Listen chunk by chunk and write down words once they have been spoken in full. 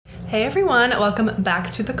Hey everyone, welcome back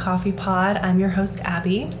to the Coffee Pod. I'm your host,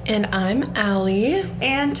 Abby. And I'm Allie.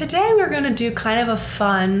 And today we're going to do kind of a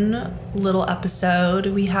fun little episode.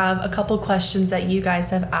 We have a couple questions that you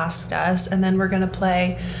guys have asked us, and then we're going to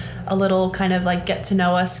play a little kind of like get to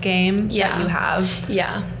know us game that you have.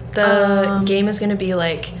 Yeah. The game is going to be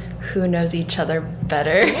like, who knows each other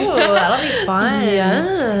better? Ooh, that'll be fun.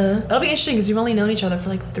 Yeah. That'll be interesting because we've only known each other for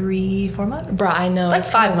like 3-4 months. Bruh, I know. Like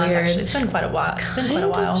it's 5 months weird. actually. It's been quite a while.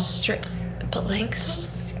 But like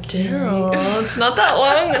still, it's not that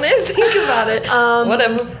long when I think about it.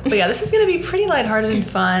 Whatever. But yeah, this is going to be pretty lighthearted and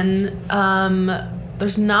fun.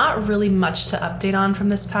 There's not really much to update on from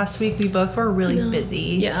this past week. We both were really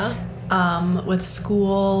busy. Yeah. With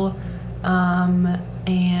school,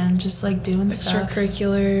 and just like doing stuff.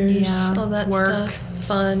 Extracurriculars, all that work. stuff.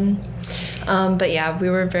 Fun. But yeah, we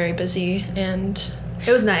were very busy and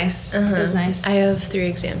It was nice. It was nice. I have 3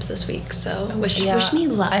 exams this week, so wish me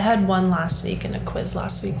luck. I had one last week and a quiz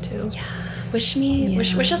last week too. Yeah.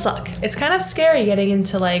 Wish us luck. It's kind of scary getting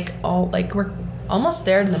into we're almost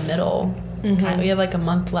there to the middle. We have like a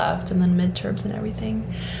month left and then midterms and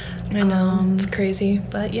everything. I know. It's crazy.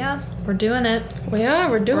 But yeah, we're doing it.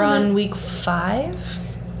 We're doing We're on it. week 5.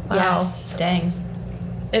 Wow. Yes. Dang.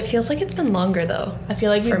 It feels like it's been longer though. I feel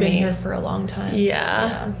like we've For been me. here for a long time.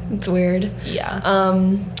 Yeah. It's weird. Yeah.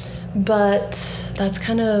 But that's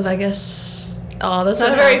kind of, I guess, that's It's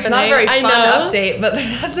not a very fun update, but there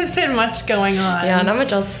hasn't been much going on. Yeah, not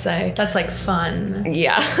much else to say. That's like fun.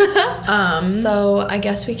 Yeah. So I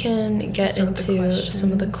guess we can get start with the into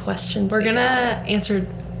some of the questions. We're gonna answer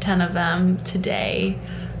 10 of them today.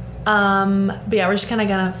 But yeah, we're just kind of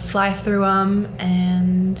gonna fly through them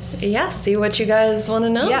and see what you guys want to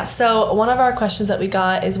know. yeah. So one of our questions that we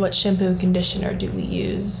got is, what shampoo and conditioner do we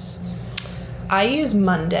use? I use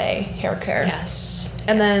Monday hair care. Yes.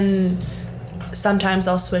 And then sometimes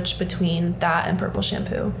I'll switch between that and purple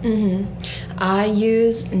shampoo. I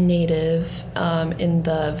use Native in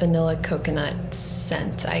the vanilla coconut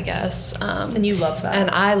scent, I guess. And you love that. And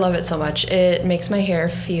I love it so much. It makes my hair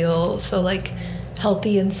feel so like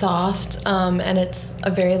healthy and soft, and it's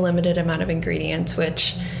a very limited amount of ingredients,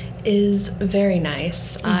 which is very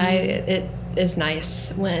nice. It is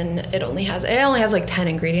nice when it only has like 10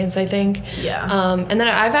 ingredients, I think. Yeah. And then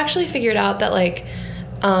I've actually figured out that like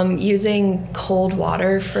using cold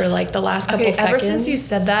water for like the last couple seconds. Ever since you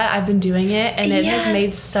said that, I've been doing it, and it has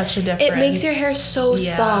made such a difference. It makes your hair so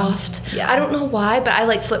soft. Yeah. I don't know why, but I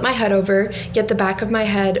like flip my head over, get the back of my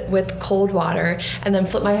head with cold water, and then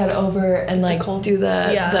flip my head over and like do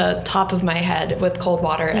the top of my head with cold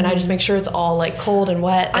water, and I just make sure it's all like cold and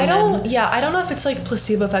wet. And I don't know if it's like a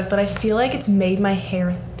placebo effect, but I feel like it's made my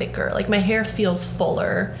hair thicker. Like my hair feels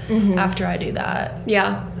fuller after I do that.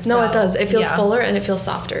 Yeah. So, no, it does. It feels fuller and it feels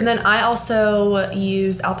softer. And then I also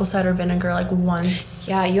use apple cider vinegar like once.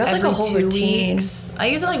 Yeah, you have like every a whole 2 routine. weeks. I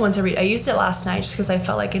use it like once every. I used it last night just because I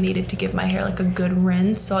felt like I needed to give my hair like a good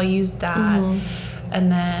rinse, so I used that.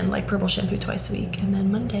 And then like purple shampoo twice a week, and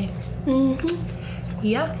then Monday.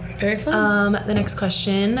 Yeah. Very fun. The next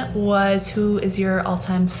question was, who is your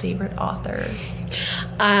all-time favorite author?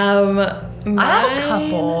 I have a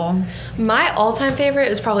couple. My all-time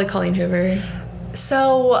favorite is probably Colleen Hoover.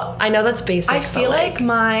 So I know that's basic. I feel like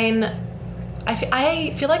mine. I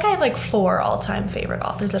feel like I have like 4 all-time favorite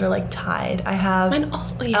authors that are like tied. I have mine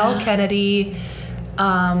also, Elle Kennedy,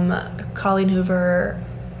 Colleen Hoover.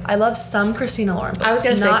 I love some Christina Lauren books. I was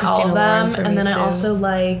gonna say not all Christina of them. Lauren for And me then I too. also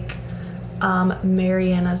like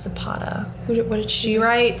Mariana Zapata. What did She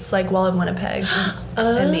writes like Well in Winnipeg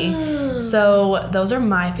and Me. So those are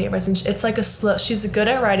my favorites, and it's like a slow. She's good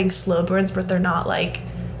at writing slow burns, but they're not like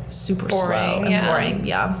super slow and boring.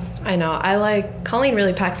 Yeah. I know. I like Colleen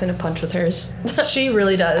really packs in a punch with hers. She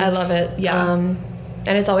really does. I love it. Yeah. And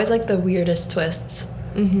it's always like the weirdest twists.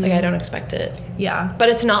 Like I don't expect it. Yeah. But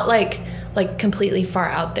it's not like completely far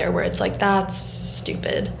out there where it's like that's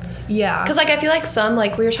stupid. Yeah. Because like I feel like some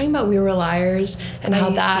like we were talking about We Were Liars and how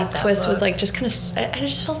hate that that twist book. was like just kind of I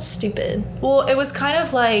just felt stupid. Well, it was kind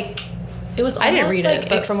of like it was almost I didn't read like it,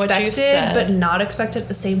 but from what you expected, said, but not expected at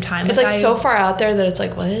the same time. It's like so far out there that it's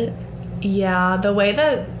like what? Yeah, the way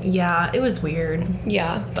that it was weird.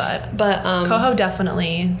 Yeah. But Coho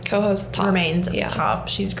definitely Coho's top. remains at the top.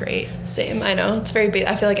 She's great. Same. I know. It's very big.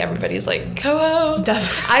 I feel like everybody's like Coho.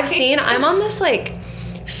 Definitely. I'm on this like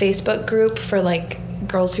Facebook group for like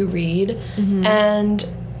girls who read, and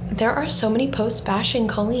there are so many posts bashing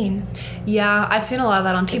Colleen. Yeah, I've seen a lot of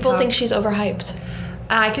that on TikTok. People think she's overhyped.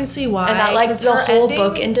 I can see why. And that, like, 'cause the her whole ending-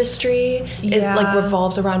 book industry is, like,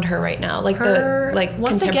 revolves around her right now. Like, her, the, like,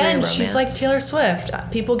 once contemporary again, romance. she's like Taylor Swift.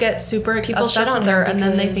 People get super People obsessed shit on with her, her and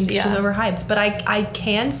then they because- think she's yeah. overhyped. But I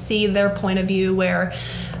can see their point of view where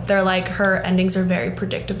they're like, her endings are very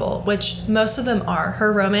predictable, which most of them are.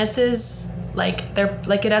 Her romances, like, they're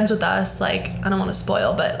like, It Ends With Us. Like, I don't want to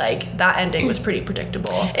spoil, but like that ending was pretty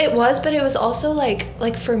predictable. It was, but it was also like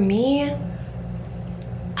for me,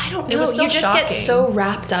 I don't know. It was so you just shocking. get so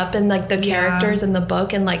wrapped up in, like, the Yeah. characters in the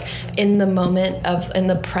book and, like, in the moment of, in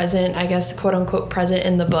the present, I guess, quote unquote present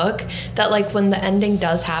in the book, that, like, when the ending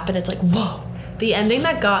does happen, it's like, whoa. The ending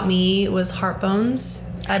that got me was Heartbones.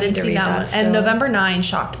 I didn't need to see read that that one. still. And November 9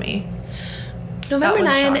 shocked me. November That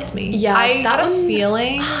one 9, shocked me. yeah, I that had a one,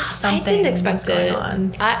 feeling I something didn't expect was going it.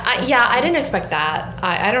 on. I didn't expect that.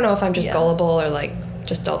 I don't know if I'm just Yeah. gullible or, like,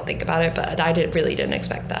 just don't think about it, but I really didn't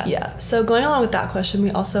expect that. Yeah. So going along with that question, we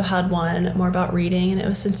also had one more about reading, and it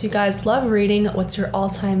was, since you guys love reading, what's your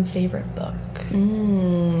all-time favorite book?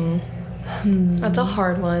 That's a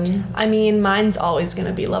hard one. I mean, mine's always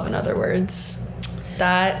gonna be Love in Other Words.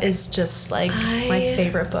 That is just like my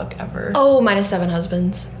favorite book ever. Oh, Minus Seven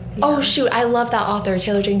Husbands. Yeah. Oh, shoot. I love that author,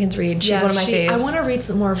 Taylor Jenkins Reid. She's one of my faves. I want to read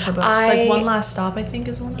some more of her books. Like One Last Stop, I think,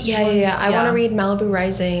 is one of them. Yeah. I want to read Malibu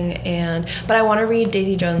Rising, but I want to read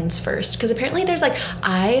Daisy Jones first, because apparently there's, like,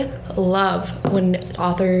 I love when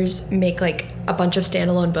authors make, like, a bunch of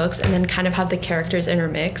standalone books and then kind of have the characters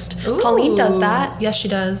intermixed. Colleen does that. Yes, she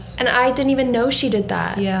does. And I didn't even know she did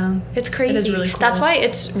that. Yeah. It's crazy. It is really cool. That's why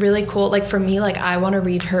it's really cool. Like, for me, like, I want to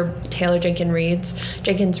read her, Taylor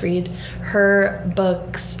Jenkins Reid, her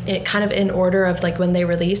books, it kind of in order of, like, when they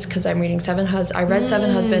released, because I'm reading Seven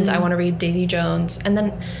Husbands. I want to read Daisy Jones. And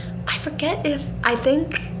then I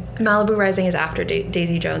think Malibu Rising is after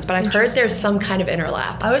Daisy Jones, but I've heard there's some kind of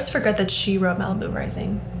interlap. I always forget that she wrote Malibu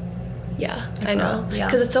Rising. Yeah, I know. Yeah.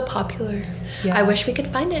 Because it's so popular. Yeah. I wish we could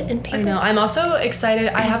find it in paper. I know. I'm also excited.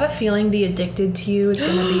 I have a feeling The Addicted to You is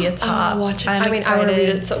going to be a top. Watch it. I'm I excited. want to read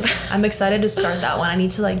it so bad. I'm excited to start that one. I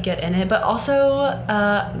need to, like, get in it. But also,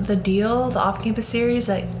 The Deal, the off-campus series,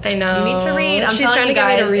 like, I know. you need to read. I'm She's telling trying you to get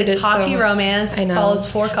me to guys, read it's it so hockey much. romance. I It know. follows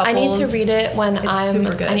 4 couples. I need to read it when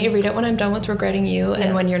super good. I need to read it when I'm done with Regretting You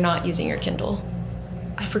and when Yes. you're not using your Kindle.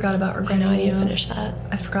 I forgot about I Regretting know I need You. to finish that.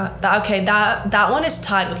 I forgot that. Okay, that one is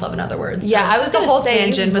tied with Love in Other Words. Yeah, so I was it's just a gonna whole say,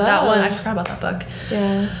 tangent, but that one, I love. forgot about that book.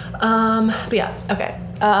 Yeah. But yeah, okay.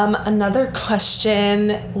 Another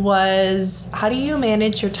question was, how do you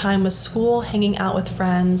manage your time with school, hanging out with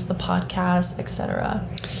friends, the podcast, etc.?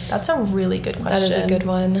 That's a really good question. That is a good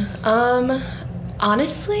one.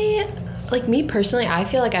 Honestly, like, me personally, I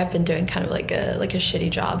feel like I've been doing kind of like a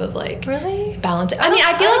shitty job of, like, Really? balancing. I I mean,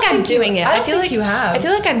 don't- I feel I like don't I'm think you- doing it. I don't feel think like you have. I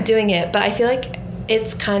feel like I'm doing it, but I feel like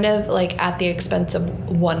it's kind of, like, at the expense of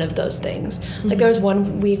one of those things. Like, there was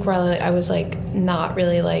one week where I was, like, not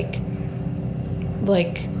really, like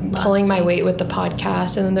pulling my weight with the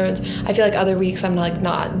podcast, and then I feel like other weeks I'm, like,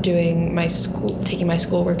 not doing taking my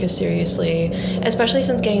schoolwork as seriously, especially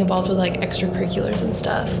since getting involved with, like, extracurriculars and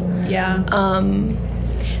stuff. Yeah.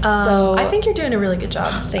 So I think you're doing a really good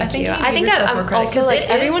job. Thank I think you. you I think yourself I'm more credit, also, 'cause like, it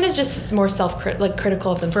everyone is just more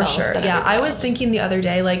critical of for themselves. sure. Than Yeah, everybody I was else. thinking the other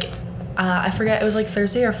day, like, I forget, it was like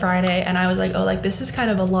Thursday or Friday, and I was like, oh, like, this is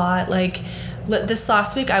kind of a lot. Like, this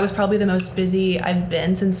last week, I was probably the most busy I've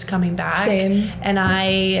been since coming back. Same. And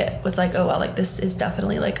I was like, oh, well, like, this is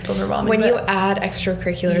definitely, like, overwhelming. When But you add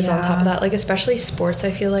extracurriculars on top of that, like, especially sports,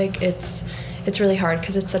 I feel like it's really hard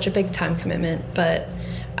because it's such a big time commitment. But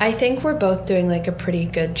I think we're both doing, like, a pretty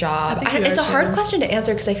good job. I think we It's a are, hard too. question to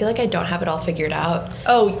answer because I feel like I don't have it all figured out.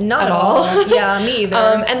 Oh, not At at all. all. Yeah, me either.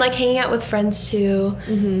 And, like, hanging out with friends too.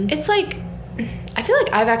 Mm-hmm. It's like, I feel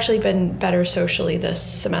like I've actually been better socially this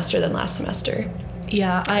semester than last semester.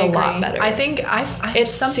 Yeah, I a agree. lot better. I think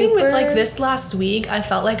It's something with, like, super- this last week, I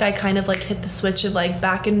felt like I kind of, like, hit the switch of, like,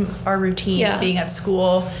 back in our routine, Yeah. being at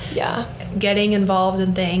school, Yeah. getting involved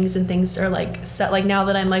in things, and things are, like, set. Like, now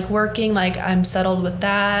that I'm, like, working, like, I'm settled with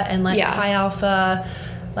that, and, like, Yeah. Pi Alpha,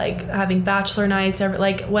 like, having bachelor nights,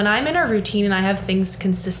 like, when I'm in our routine and I have things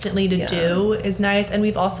consistently to Yeah. do is nice. And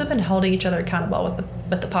we've also been holding each other accountable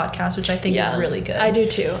with the podcast, which I think is really good. I do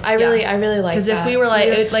too. I really like Because that. if we were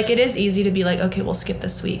like, it is easy to be like, okay, we'll skip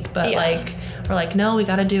this week, but Yeah. like, we're like, no, we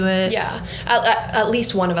got to do it. Yeah. At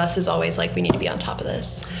least one of us is always like, we need to be on top of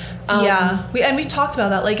this. Yeah. We've talked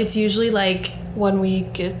about that. Like, it's usually like 1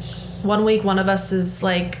 week it's 1 week one of us is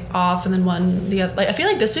like off, and then the other. Like, I feel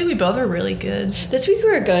like this week we both are really good. this week we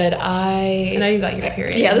were good. I know you got your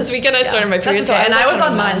period. Yeah, this weekend I started my period. That's okay. so And I was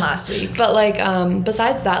like on kind of a mine mess. last week. But like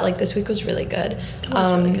besides that, like this week was really good. It was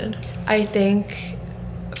really good. I think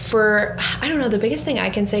I don't know, the biggest thing I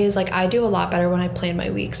can say is like I do a lot better when I plan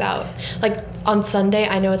my weeks out. Like on Sunday,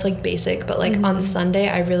 I know it's like basic, but like on Sunday,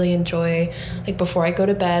 I really enjoy, like before I go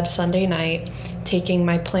to bed Sunday night, taking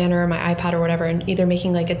my planner or my iPad or whatever and either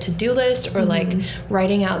making like a to-do list or like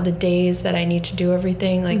writing out the days that I need to do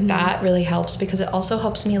everything. Like that really helps because it also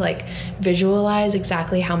helps me like visualize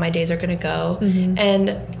exactly how my days are going to go.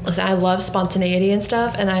 And listen, I love spontaneity and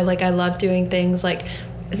stuff, and I love doing things like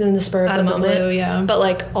in the spur of the moment. Blue, but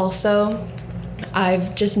like also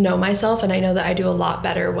I've just know myself, and I know that I do a lot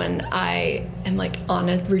better when I am like on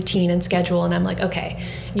a routine and schedule, and I'm like, okay,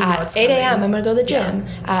 at 8 a.m. I'm gonna go to the gym.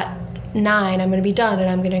 At 9 I'm gonna be done, and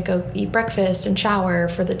I'm gonna go eat breakfast and shower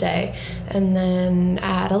for the day, and then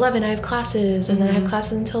at 11 I have classes, and then I have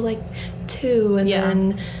classes until like 2,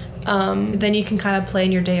 and then you can kind of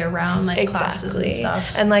plan your day around like classes and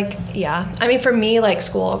stuff. And like, yeah, I mean, for me, like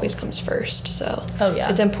school always comes first, so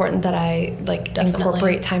it's important that I like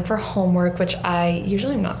incorporate time for homework, which I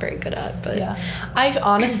usually am not very good at. But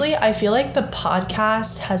I feel like the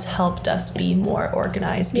podcast has helped us be more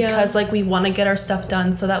organized because like we want to get our stuff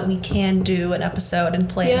done so that we can do an episode and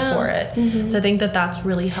plan for it. So I think that that's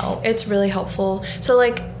really helped. It's really helpful. So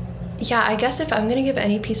like, yeah, I guess if I'm gonna give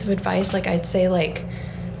any piece of advice, like I'd say like,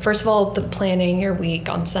 first of all, the planning your week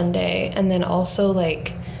on Sunday, and then also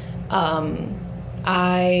like,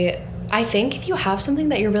 I think if you have something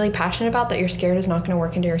that you're really passionate about that you're scared is not going to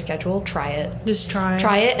work into your schedule, try it. Just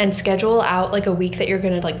try it and schedule out like a week that you're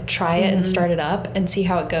going to like try it and start it up and see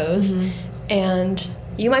how it goes, and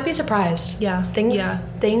you might be surprised.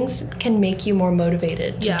 Things can make you more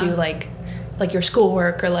motivated to do like your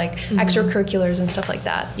schoolwork or like extracurriculars and stuff like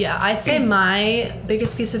that. Yeah, I'd say my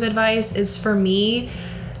biggest piece of advice is for me,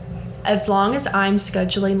 as long as I'm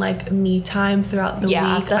scheduling like me time throughout the week,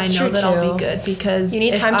 I know that I'll be good, because you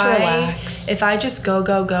need time to relax. If I just go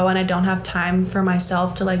and I don't have time for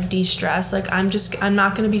myself to like de-stress, like I'm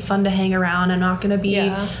not going to be fun to hang around. I'm not going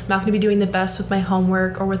to be doing the best with my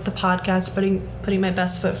homework or with the podcast, putting my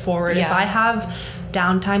best foot forward. If I have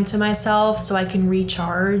downtime to myself so I can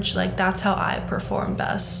recharge, like that's how I perform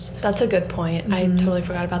best. That's a good point. I totally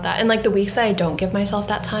forgot about that. And like the weeks that I don't give myself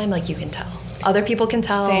that time, like you can tell. Other people can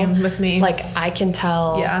tell. Same with me. Like I can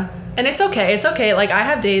tell. Yeah. And it's okay. Like I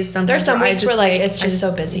have days sometimes. There's some weeks where like it's just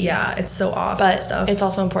so busy. Yeah, it's so off but and stuff. It's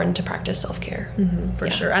also important to practice self-care.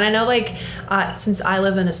 For sure. And I know like since I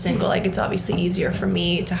live in a single, like it's obviously easier for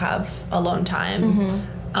me to have alone time.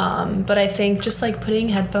 But I think just like putting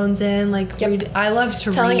headphones in, like I love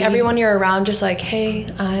to telling everyone you're around, just like, hey,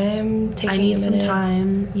 I need some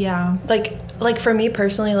time. Yeah. Like for me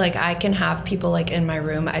personally, like I can have people like in my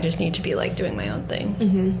room. I just need to be like doing my own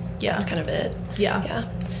thing. Yeah. That's kind of it. Yeah.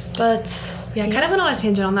 But I kind of went on a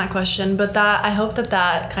tangent on that question, but I hope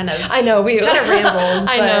that kind of, I know we kind of rambled.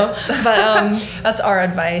 I know, but that's our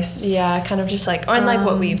advice. Yeah, kind of just like, and like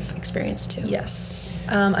what we've experienced too. Yes.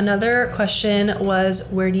 Another question was,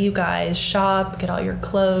 where do you guys shop, get all your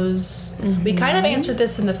clothes? We kind of answered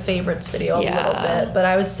this in the favorites video a little bit, but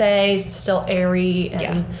I would say still Aerie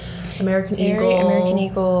and American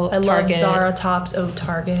Eagle. I love Zara tops. Oh,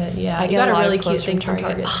 Target. Yeah, I got a really cute thing from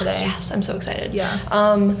Target today. Yes, I'm so excited. Yeah.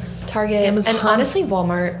 Target, Amazon. And honestly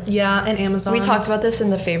Walmart. Yeah, and Amazon. We talked about this in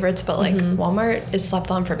the favorites, but like Walmart is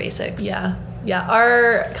slept on for basics. Yeah. Yeah,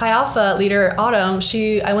 our Chi Alpha leader, Autumn,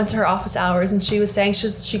 I went to her office hours and she was saying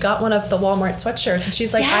she got one of the Walmart sweatshirts, and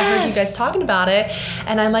she's like, I heard you guys talking about it,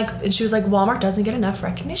 and I'm like, and she was like, Walmart doesn't get enough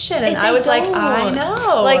recognition, and I was like, I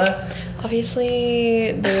know. Like,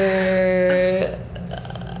 obviously, their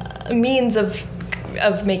means of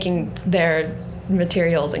making their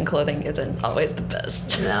materials and clothing isn't always the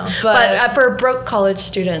best. No, but for broke college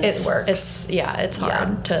students, it works. It's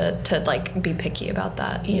hard to like be picky about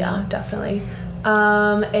that. You know? Definitely.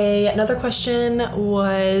 Another question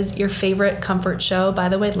was your favorite comfort show. By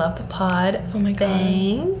the way, love the pod. Oh my god.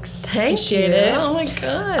 Thanks. Appreciate it. Oh my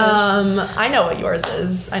god. I know what yours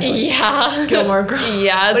is. I know. Yeah. Gilmore Girls.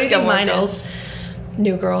 Yeah. What do you think mine is?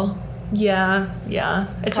 New Girl. Yeah.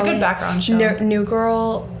 It's probably a good background show. New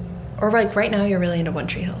Girl. Or like right now, you're really into One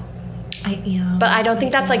Tree Hill. I am. But I don't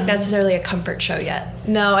think that's like necessarily a comfort show yet.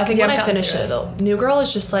 No, I think when I finish it, New Girl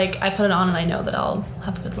is just like, I put it on and I know that I'll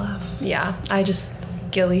have a good laugh. Yeah,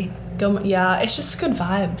 Gilly. It's just good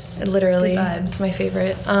vibes. Literally, it's good vibes. It's my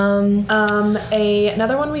favorite.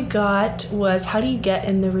 Another one we got was, how do you get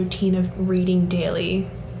in the routine of reading daily?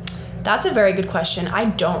 That's a very good question. I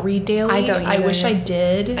don't read daily. I don't either. I wish I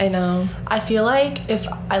did. I know. I feel like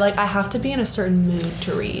I have to be in a certain mood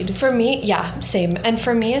to read. For me, yeah, same. And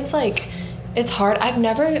for me, it's like, it's hard. I've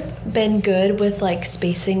never been good with like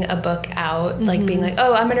spacing a book out, like being like,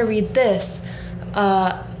 oh, I'm gonna read this.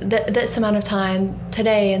 this amount of time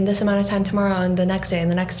today and this amount of time tomorrow and the next day and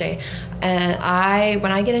the next day. And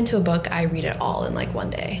when I get into a book, I read it all in like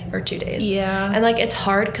 1 day or 2 days. Yeah. And like it's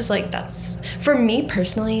hard because like that's, for me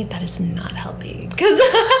personally, that is not healthy. Because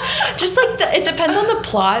just like it depends on the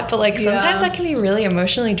plot, but like sometimes that can be really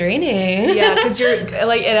emotionally draining. Yeah, because you're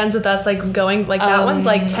like, it ends with us like going like that one's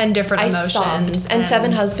like 10 different emotions. And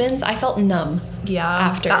Seven Husbands, I felt numb. Yeah.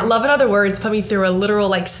 After That Love in Other Words put me through a literal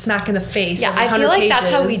like smack in the face. Yeah, I feel like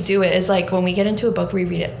that's how we do it, is like when we get into a book, we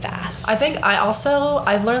read it fast. I think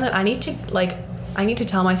I've learned that I need to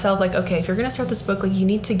tell myself like, okay, if you're gonna start this book, like you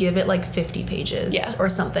need to give it like 50 pages or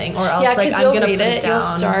something, or else like I'm gonna put it down. You'll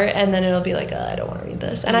start and then it'll be like, I don't want to read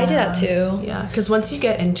this, and I do that too. Yeah, because once you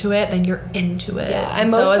get into it, then you're into it. Yeah, and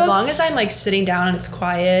so as long as I'm like sitting down and it's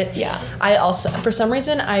quiet. Yeah. I also, for some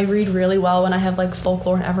reason, I read really well when I have like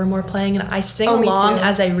Folklore and Evermore playing, and I sing along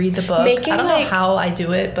as I read the book. I don't know how I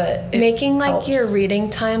do it, but making like helps. your reading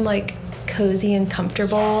time like cozy and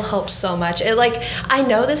comfortable helps so much. It like, I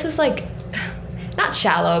know this is like not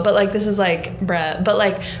shallow, but like this is like bruh, but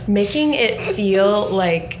like making it feel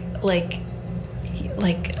like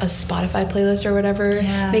a Spotify playlist or whatever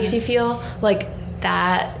makes you feel like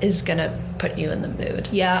that is gonna put you in the mood.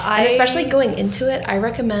 Yeah, and especially going into it, I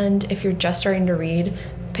recommend, if you're just starting to read,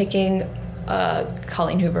 picking a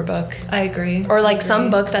Colleen Hoover book. I agree. Or like some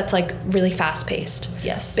book that's like really fast paced.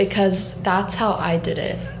 Yes. Because that's how I did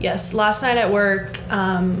it. Yes. Last night at work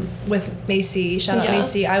with Macy, shout out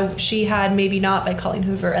Macy, she had Maybe Not by Colleen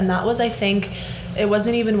Hoover, and that was, I think, it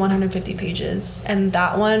wasn't even 150 pages, and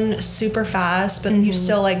that one super fast, but you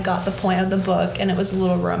still like got the point of the book, and it was a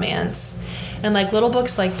little romance, and like little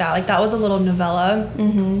books like that was a little novella,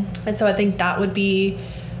 and so I think that would be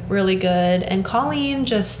really good. And Colleen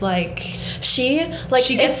just like she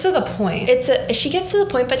gets to the point. She gets to the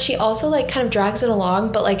point, but she also like kind of drags it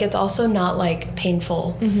along, but like it's also not like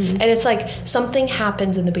painful. And it's like something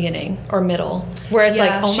happens in the beginning or middle where it's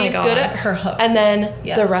like, oh my god, she's good at her hooks, and then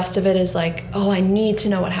the rest of it is like, oh, I need to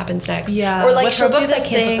know what happens next. Or like she'll her books, do this I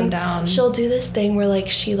can't thing, put them down. She'll do this thing where like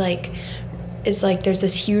she like is like, there's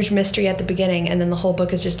this huge mystery at the beginning, and then the whole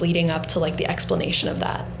book is just leading up to like the explanation of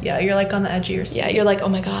that. Yeah, you're like on the edge of your seat. Yeah, you're like, oh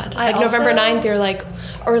my god. Like November 9th, you're like,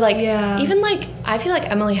 or like, even like, I feel like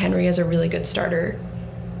Emily Henry is a really good starter.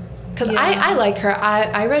 Because I like her.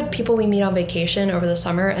 I read People We Meet on Vacation over the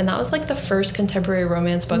summer, and that was like the first contemporary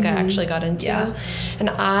romance book I actually got into. And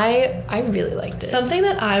I really liked it. Something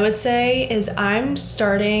that I would say is I'm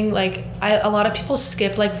starting, like, a lot of people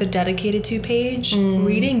skip like the dedicated to page.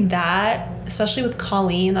 Reading that, especially with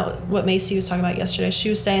Colleen, what Macy was talking about yesterday, she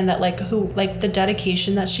was saying that like the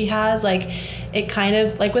dedication that she has, like it kind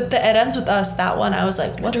of like with It Ends With Us, that one, I was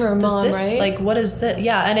like, what her does mom, this right? like, what is this?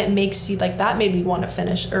 Yeah, and it makes you like, that made me want to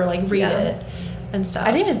finish or like read it and stuff.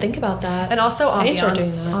 I didn't even think about that. And also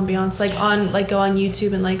ambiance, like on like go on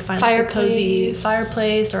YouTube and like find like a cozy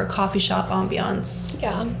fireplace or a coffee shop ambiance.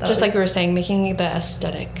 Yeah, just like we were saying, making it the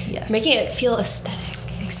aesthetic. Yes, making it feel aesthetic.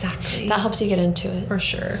 Exactly. That helps you get into it for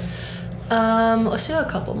sure. Let's do a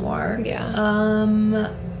couple more. Yeah.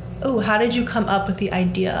 How did you come up with the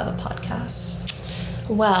idea of a podcast?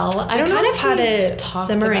 Well, I don't know. kind of had it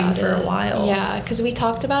simmering for a while. Yeah, because we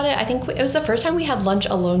talked about it. I think it was the first time we had lunch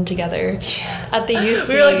alone together at the UC.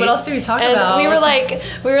 We were like, what else do we talk about? We were like,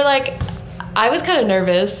 I was kind of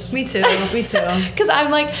nervous. Me too. Because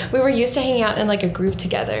I'm like, we were used to hanging out in like a group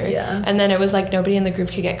together. Yeah. And then it was like nobody in the group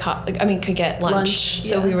could get could get lunch.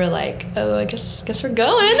 So we were like, oh, I guess we're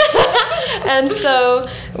going. And so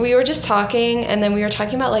we were just talking, and then we were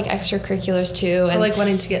talking about like extracurriculars too, and like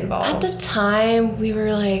wanting to get involved. At the time, we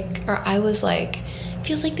were like, or I was like,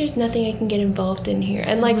 feels like there's nothing I can get involved in here,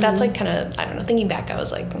 and like that's like kind of, I don't know, thinking back, I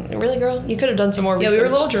was like, really, girl, you could have done some more research. We were a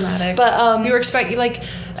little dramatic, but we were expecting, like,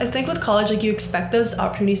 I think with college, like you expect those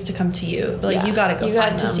opportunities to come to you, but like you gotta go, you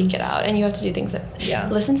got to seek it out, and you have to do things that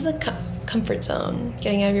listen to the comfort zone,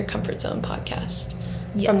 getting out of your comfort zone podcast.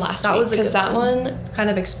 Yes, from last week, because that one kind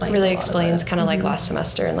of explains kind of like last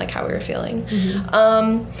semester and like how we were feeling.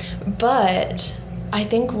 But I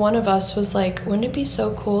think one of us was like, wouldn't it be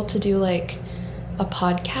so cool to do like a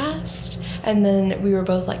podcast? And then we were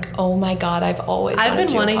both like, oh my god, I've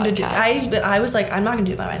been wanting to do. But I was like, I'm not gonna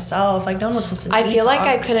do it by myself. Like no one wants to listen to me I feel like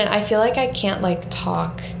I couldn't. I feel like I can't like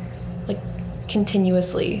talk like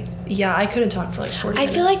continuous及. Yeah, I couldn't talk for like 40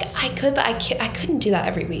 minutes. I feel like I could, but I couldn't do that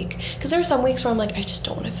every week, because there were some weeks where I'm like, I just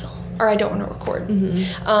don't want to film, or I don't want to record.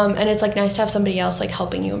 And it's like nice to have somebody else like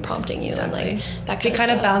helping you and prompting you, and like that kind of stuff.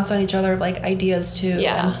 They bounce on each other, like ideas too,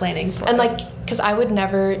 and planning for it. And like, because I would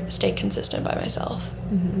never stay consistent by myself.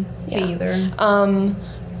 Me either.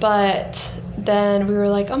 But then we were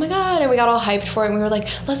like, oh my god, and we got all hyped for it, and we were like,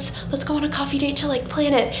 let's go on a coffee date to like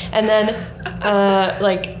plan it. And then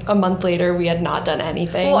like a month later, we had not done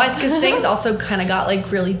anything. Well, because things also kind of got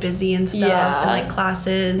like really busy and stuff, and like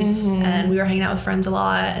classes, and we were hanging out with friends a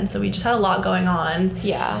lot, and so we just had a lot going on.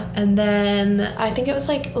 Yeah. And then I think it was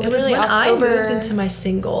like literally it was when October. I moved into my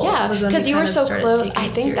single. Yeah, because you were so close. I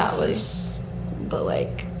think that was the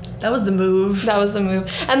like. That was the move. That was the move.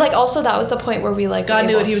 And like also that was the point where we like God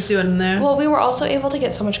knew what he was doing in there. Well, we were also able to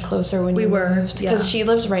get so much closer when we moved, because she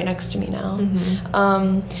lives right next to me now.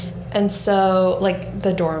 And so like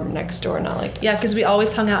the dorm next door, not like because we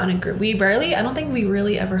always hung out in a group. I don't think we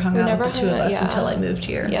really ever hung out with the two of us until I moved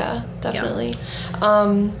here. Yeah, definitely.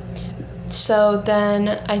 Yeah. So then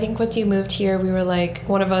I think once you moved here, we were like,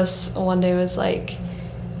 one of us one day was like,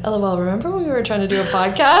 LOL, remember when we were trying to do a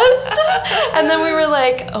podcast? And then we were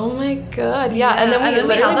like, oh my god, yeah. And then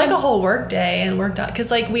we had like a whole work day and worked on, because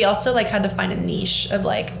like we also like had to find a niche of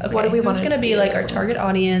like, okay, what do we who's going to be like our target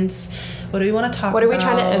audience? What do we want to talk about? What are we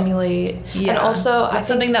trying to emulate? Yeah. And also, what's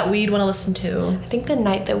something that we'd want to listen to? I think the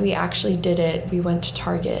night that we actually did it, we went to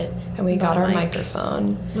Target and we got our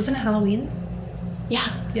microphone. Wasn't it Halloween? Yeah,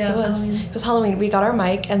 it was Halloween. It was Halloween. We got our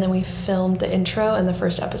mic and then we filmed the intro and the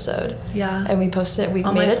first episode. Yeah. And we posted it. We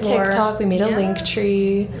made a TikTok. We made a link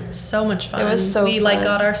tree. So much fun. It was so fun. We like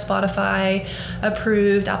got our Spotify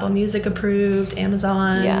approved, Apple Music approved,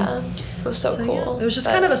 Amazon. Yeah. It was so cool. Yeah. It was just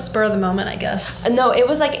kind of a spur of the moment, I guess. No, it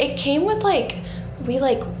was like, it came with like, we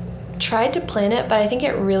like tried to plan it, but I think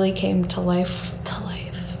it really came to life.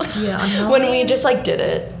 Yeah, when we just like did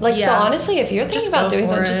it. Like, so honestly, if you're thinking about doing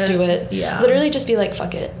something, just do it. Yeah. Literally just be like,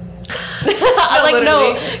 fuck it.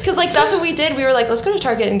 No, because like that's what we did. We were like, let's go to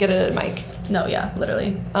Target and get a mic. No, yeah,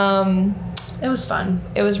 literally. It was fun.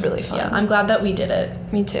 It was really fun. Yeah, I'm glad that we did it.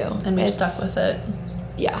 Me too. And we stuck with it.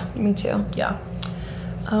 Yeah, me too. Yeah.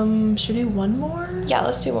 Should we do one more? Yeah,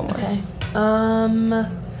 let's do one more. Okay.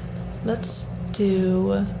 Let's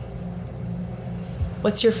do...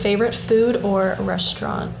 What's your favorite food or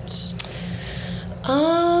restaurant?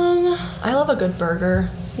 I love a good burger.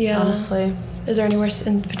 Yeah. Honestly. Is there anywhere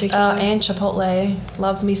in particular? And Chipotle.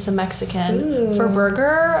 Love me some Mexican. Ooh. For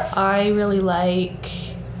burger, I really like...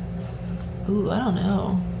 I don't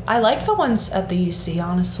know. I like the ones at the UC,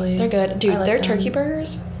 honestly. They're good. Dude, like their them. turkey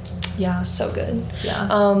burgers? Yeah. So good. Yeah.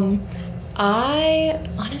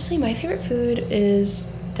 Honestly, my favorite food is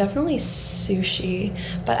definitely sushi,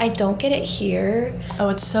 but I don't get it here. Oh,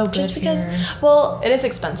 it's so good just because here. Well, it is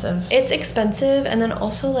expensive. It's expensive, and then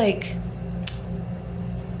also like,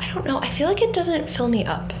 I don't know, I feel like it doesn't fill me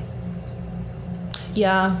up.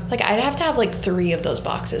 Yeah. Like, I'd have to have like 3 of those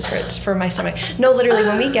boxes for my stomach. No, literally,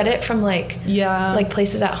 when we get it from like like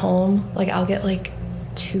places at home, like I'll get like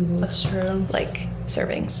 2. That's true. Like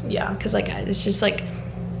servings. Yeah. Because like it's just like,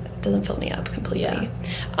 it doesn't fill me up completely.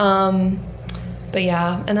 Yeah. But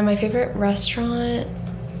yeah, and then my favorite restaurant,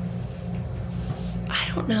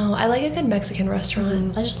 I don't know. I like a good Mexican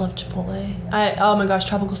restaurant. I just love Chipotle. Oh my gosh,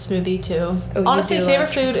 tropical smoothie too. Oh, honestly, favorite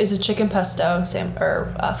food is a chicken pesto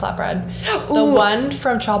flatbread. The one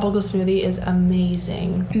from Tropical Smoothie is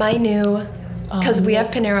amazing. My new, because we have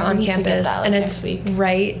Panera on campus, and it's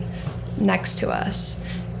right next to us.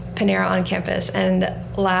 Panera on campus, and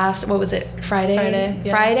what was it? Friday.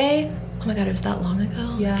 Yeah. Friday. Oh my god, it was that long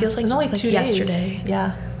ago. Yeah. It feels like it was only 2 days. Yesterday.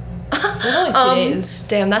 Yeah. It was only 2 days.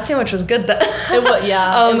 Damn, that sandwich was good though. It was,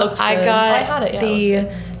 yeah. It looks good. I had it. Yeah,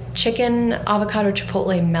 the chicken avocado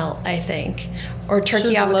chipotle melt, I think, or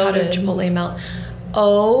turkey avocado chipotle melt.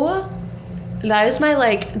 Oh, that is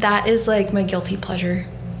my guilty pleasure.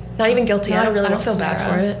 Not even guilty. I don't feel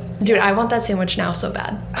bad for it. Dude, I want that sandwich now so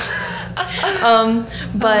bad.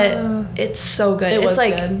 But it's so good. It was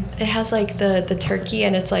like good. It has like the turkey,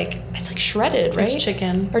 and it's like shredded, right? It's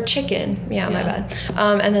chicken. Or chicken. Yeah, my bad.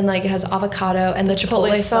 And then like it has avocado and the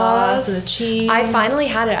chipotle sauce and the cheese. I finally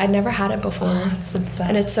had it. I'd never had it before. Oh, it's the best.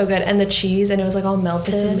 And it's so good. And the cheese, and it was like all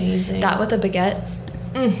melted. It's amazing. That with a baguette.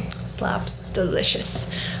 Slaps.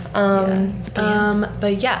 Delicious.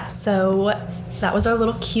 But yeah, so that was our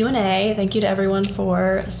little Q&A. Thank you to everyone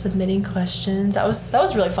for submitting questions. That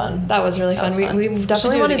was really fun. That was really fun. We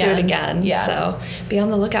definitely want to do it again. Yeah. So be on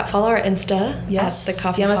the lookout. Follow our Insta. Yes. At the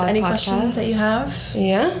Coffee DM us Pod any Podcast. questions that you have.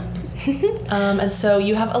 Yeah. And so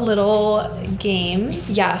you have a little game.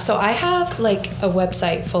 Yeah. So I have like a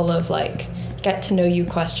website full of like get to know you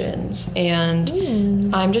questions,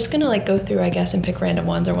 and I'm just gonna like go through, I guess, and pick random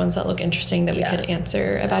ones or ones that look interesting that we could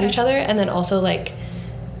answer about each other, and then also like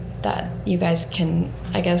that you guys can,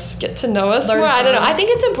 I guess, get to know us Learn more. I don't know. from. I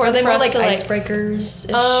think it's Are important they for more us like to like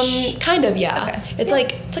icebreakers? kind of, yeah. Okay. It's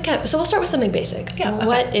like so we'll start with something basic. Yeah, okay.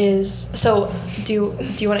 What is so do you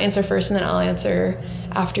want to answer first and then I'll answer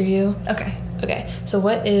after you? Okay. Okay. So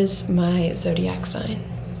what is my zodiac sign?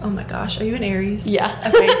 Oh my gosh, are you an Aries? Yeah.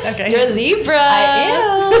 Okay. You're a Libra. I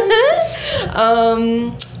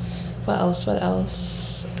am. What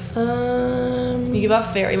else? You give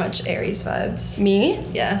off very much Aries vibes. Me?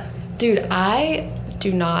 Yeah. Dude, I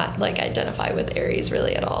do not like identify with Aries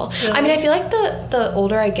really at all. Really? I mean, I feel like the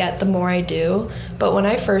older I get, the more I do. But when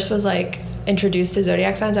I first was like introduced to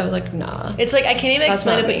zodiac signs, I was like, nah. It's like I can't even That's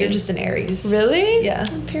explain not it, but me. you're just an Aries. Really? Yeah.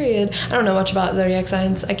 Period. I don't know much about zodiac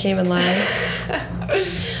signs. I can't even lie.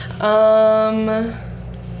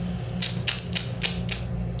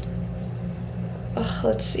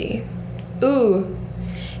 Let's see. Ooh.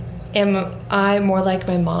 Am I more like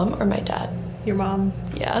my mom or my dad? Your mom.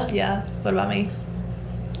 Yeah. Yeah. What about me?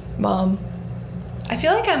 Mom. I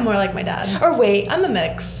feel like I'm more like my dad. Or wait. I'm a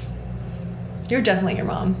mix. You're definitely your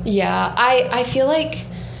mom. Yeah. I feel like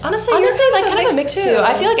Honestly, like you're kind of a mix too.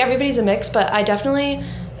 I feel like everybody's a mix, but I definitely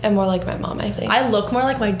am more like my mom, I think. I look more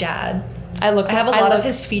like my dad. I have a lot of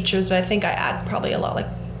his features, but I think I act probably a lot like.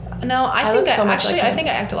 No, I think look so I much actually like I him. think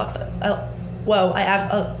I act a lot. I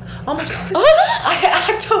act. Oh my god. I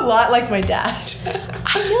act a lot like my dad.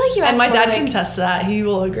 I feel like you act And my more dad like, can attest to that. He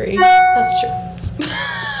will agree. That's true.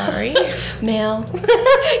 Sorry. Male.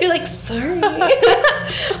 You're like, sorry.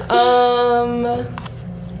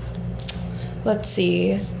 Let's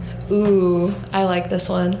see. Ooh, I like this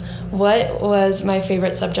one. What was my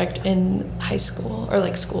favorite subject in high school or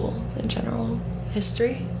like school in general?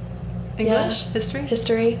 History. English. Yeah. History.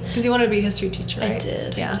 History. Because you wanted to be a history teacher, right? I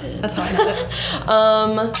did. Yeah. I did. That's how I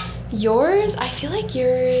know it. Yours, I feel like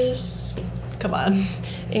yours Come on.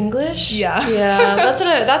 English? Yeah. Yeah, that's what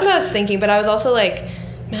I was thinking, but I was also like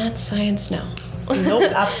math, science, no.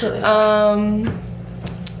 Nope. Absolutely not.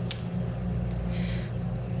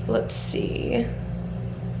 Let's see.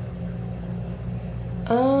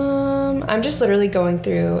 I'm just literally going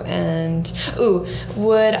through and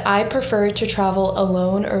would I prefer to travel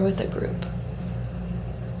alone or with a group?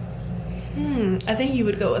 I think you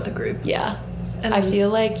would go with a group. Yeah. And I feel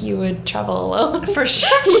like you would travel alone. For sure.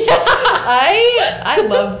 Yeah. I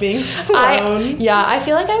love being alone. I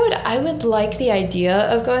feel like I would like the idea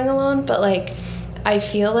of going alone, but like I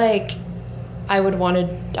feel like I wouldn't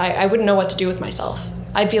know what to do with myself.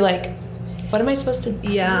 I'd be like, what am I supposed to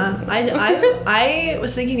do? Yeah, I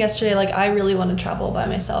was thinking yesterday, like, I really want to travel by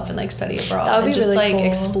myself and, like, study abroad. That would and be just, really like, cool.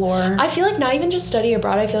 explore. I feel like not even just study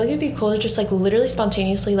abroad. I feel like it'd be cool to just, like, literally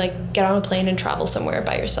spontaneously, like, get on a plane and travel somewhere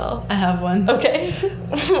by yourself. I have one. Okay.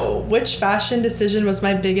 Which fashion decision was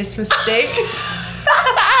my biggest mistake?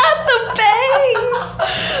 The bangs!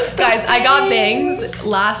 Guys, I got bangs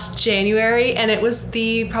last January, and it was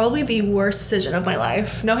probably the worst decision of my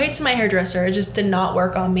life. No hate to my hairdresser, it just did not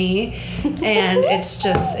work on me, and it's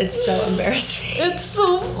so embarrassing. It's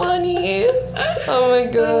so funny. Oh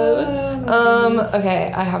my god.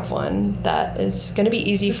 Okay, I have one that is gonna be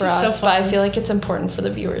easy This for is so us, but I fun. feel like it's important for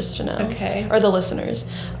the viewers to know. Okay. Or the listeners.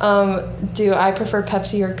 Do I prefer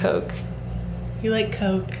Pepsi or Coke? You like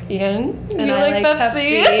Coke. Ian? And you I like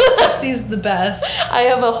Pepsi? Pepsi's the best. I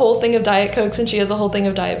have a whole thing of Diet Cokes and she has a whole thing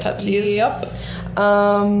of Diet Pepsis. Yep.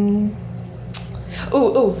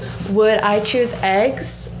 Would I choose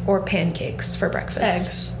eggs or pancakes for breakfast?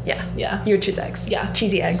 Eggs. Yeah. Yeah. You would choose eggs. Yeah.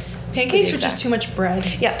 Cheesy eggs. Pancakes to are be just exact. too much bread.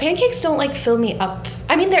 Yeah, pancakes don't like fill me up.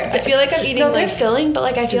 I mean, I feel like I'm eating no, they're like filling, but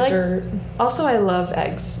like I feel dessert. like also I love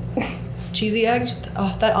eggs. Cheesy eggs.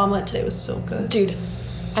 Oh, that omelet today was so good. Dude,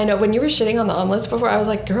 I know when you were shitting on the omelets before, I was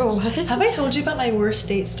like, girl, what? Have I told you about my worst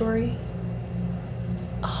date story?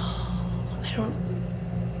 I don't.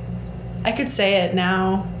 I could say it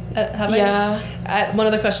now. Have Yeah. I? One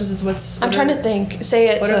of the questions is I'm trying to think. Say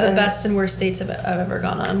it. What so are the then- best and worst dates I've ever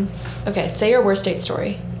gone on? Okay, say your worst date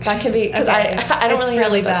story. That can be because I don't it's really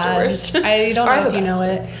really have the best bad. or worst. I don't Or know the if you know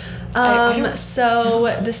best, it. I don't- So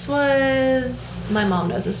this was, my mom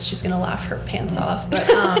knows this. She's gonna laugh her pants off. But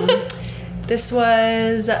this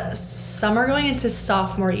was summer going into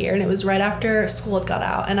sophomore year, and it was right after school had got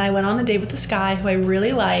out. And I went on a date with this guy who I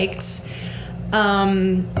really liked.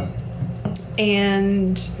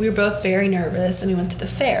 And we were both very nervous, and we went to the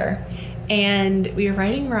fair, and we were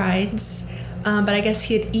riding rides. But I guess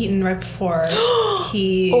he had eaten right before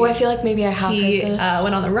he. Oh, I feel like maybe I have he heard this.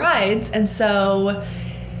 went on the rides, and so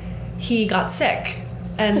he got sick.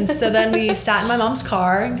 And so then we sat in my mom's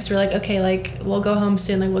car because we were like, okay, like we'll go home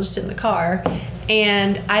soon. Like we'll just sit in the car.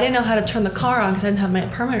 And I didn't know how to turn the car on because I didn't have my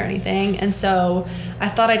permit or anything. And so I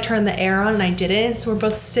thought I turned the air on and I didn't. So we're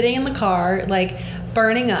both sitting in the car, like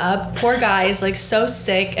burning up. Poor guy is like so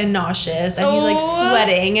sick and nauseous and he's like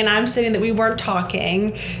sweating and I'm sitting that we weren't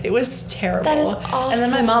talking. It was terrible. That is awful. And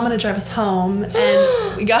then my mom had to drive us home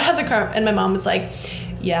and we got out of the car and my mom was like,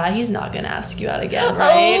 yeah, he's not gonna ask you out again,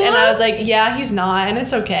 right? And I was like, yeah, he's not, and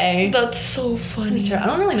it's okay. That's so funny. It's terrible.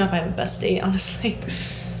 I don't really know if I have a best date, honestly.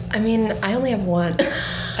 I mean, I only have one.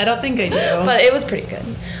 I don't think I do. But it was pretty good.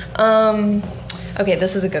 Okay,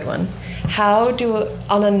 this is a good one.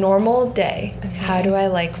 On a normal day, how do I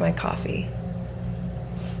like my coffee?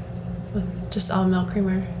 With just almond milk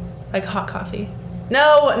creamer, like hot coffee.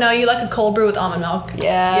 No, you like a cold brew with almond milk.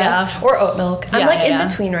 Yeah. Or oat milk. I'm in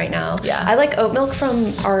between right now. Yeah. I like oat milk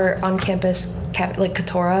from our on-campus, like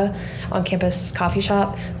Katora on-campus coffee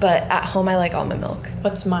shop, but at home I like almond milk.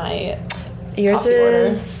 What's my Yours coffee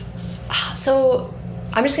is order? So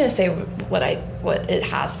I'm just gonna say what it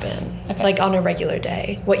has been, like on a regular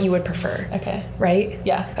day, what you would prefer. Okay. Right?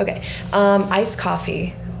 Yeah. Okay. Iced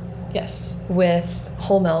coffee. Yes. With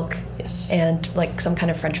whole milk. Yes. And like some kind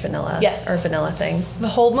of French vanilla. Yes. Or vanilla thing. The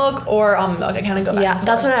whole milk or almond milk. I kind of go back. Yeah,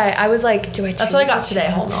 that's what I was like. Do I? That's what I got today.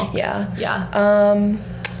 Whole milk. Yeah. Yeah.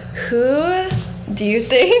 Who do you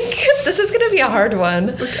think? This is gonna be a hard one.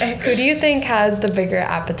 Okay. Who do you think has the bigger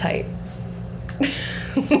appetite?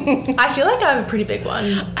 I feel like I have a pretty big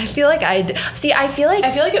one. I feel like I feel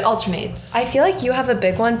like it alternates. I feel like you have a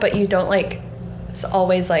big one, but you don't like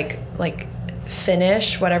always like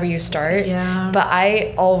finish whatever you start. Yeah. But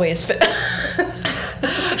I always Yeah,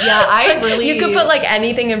 I really. You could put like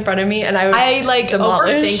anything in front of me, and I like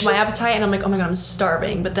demolish. overthink my appetite, and I'm like, oh my god, I'm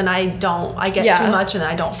starving. But then I don't. I get too much, and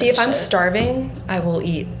I don't. See, if I'm finish it. starving, I will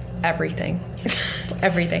eat everything,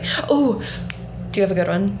 everything. Oh, do you have a good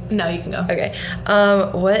one? No, you can go. Okay.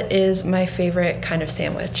 What is my favorite kind of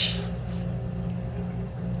sandwich?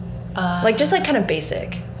 Like just like kind of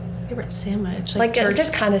basic. Favorite sandwich? Like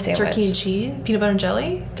just kind of sandwich. Turkey and cheese, peanut butter and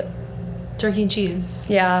jelly. Turkey and cheese.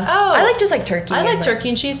 Yeah. Oh, I like just like turkey. I like turkey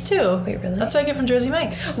and cheese too. Wait, really? That's what I get from Jersey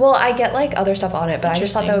Mike's. Well, I get like other stuff on it, but I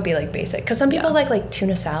just thought that Interesting. would be like basic. Because some people like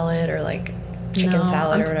tuna salad or like chicken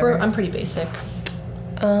salad or whatever. I'm pretty basic.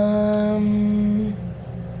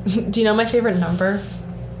 Do you know my favorite number?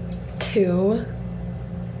 2.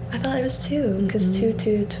 I thought it was 2 because 2,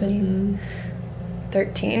 20,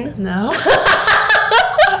 13. No.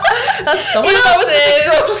 That's someone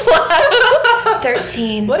else's.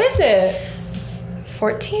 13. What is it?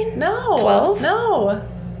 14? No. 12? No.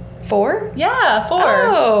 4? Yeah, 4.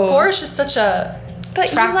 Oh. 4 is just such a But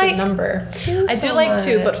you attractive like number. 2 I do so like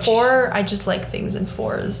 2, but much. 4, I just like things in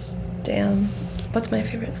 4s. Damn. What's my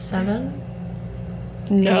favorite? 7?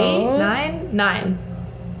 No. 8? 9? 9.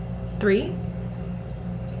 3?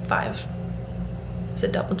 5. Is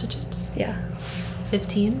it double digits? Yeah.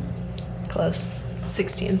 15? Close.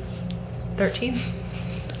 16? 13?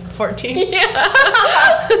 14? Yeah.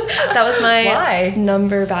 That was my Why?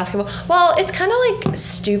 number basketball. Well, it's kind of like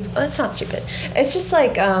stupid. It's not stupid. It's just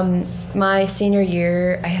like my senior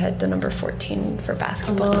year, I had the number 14 for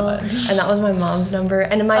basketball. God. And that was my mom's number.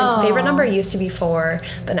 And my favorite number used to be 4,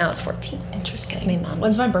 but now it's 14. Interesting. My mom.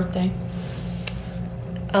 When's my birthday?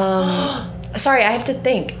 Sorry, I have to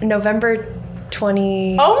think. November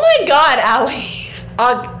 20... Oh my god, Allie.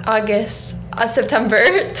 August. September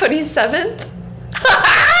 27th.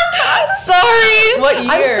 Sorry. What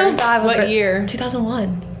year? I'm so bad with What year?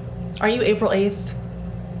 2001. Are you April 8th?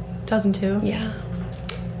 2002? Yeah.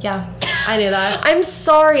 Yeah, I knew that. I'm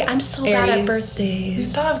sorry. I'm so bad at Aries. birthdays. You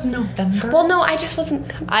thought I was November? Well, no, I just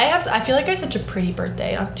wasn't. I feel like I have such a pretty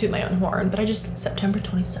birthday. Not to toot my own horn, but September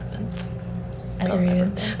 27th. I love my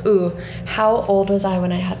birthday. Ooh, how old was I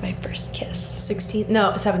when I had my first kiss? 16?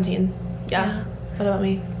 No, 17. Yeah. What about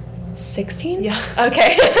me? 16? Yeah.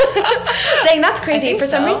 Okay. Dang, that's crazy. think For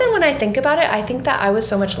some so. reason, when I think about it, I think that I was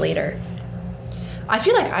so much later. I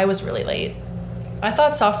feel like I was really late. I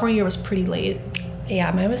thought sophomore year was pretty late. Yeah,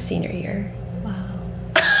 mine was senior year. Wow.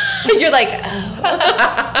 You're like, oh.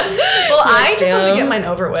 Well, I just wanted to damn. get mine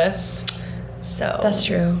over with. So. That's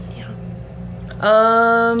true. Yeah.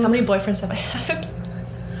 How How many boyfriends have I had?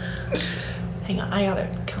 Hang on, I gotta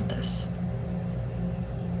count this.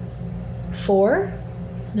 4?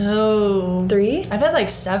 No. 3? I've had like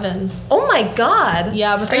 7. Oh my god.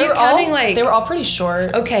 Yeah, but Are they you were counting all like? they were all pretty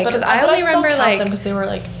short. Okay, But 'cause I but only still remember, count like- them because they were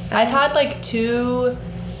like I've had like 2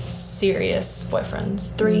 serious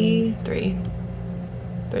boyfriends, 3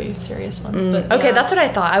 serious ones. But Okay, yeah. that's what I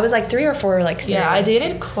thought. I was like 3 or 4 like serious. Yeah, I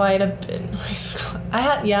dated quite a bit in high school. I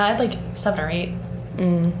had like 7 or 8.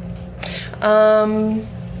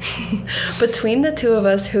 Between the two of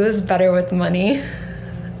us, who is better with money?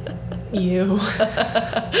 You.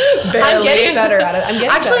 Barely. I'm getting better at it.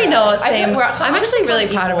 Actually, no, I feel same. we're I'm actually really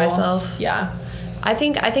proud of equal. myself. Yeah. I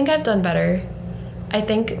think I've done better. I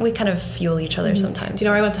think we kind of fuel each other sometimes. Do you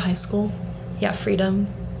know where I went to high school? Yeah, Freedom.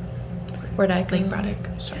 Where'd I go? Lake Braddock.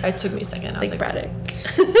 Sorry, it took me a second. I was Lake like, Braddock.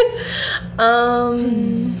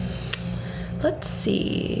 Let's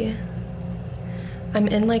see. I'm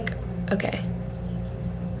in like, okay.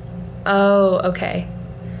 Oh, okay.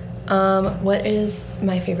 What is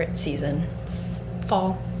my favorite season?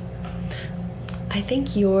 fall. I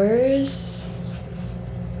think yours.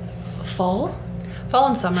 Fall? Fall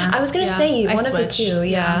and summer. I was gonna Yeah, say I one switch. of the two,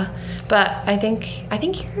 yeah. But I think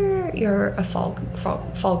you're a fall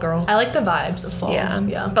girl. I like the vibes of fall. Yeah.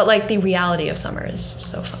 Yeah. But like the reality of summer is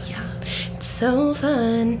so fun. Yeah. It's so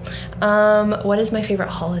fun. What is my favorite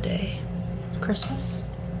holiday? Christmas.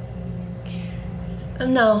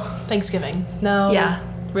 No. Thanksgiving. No. Yeah.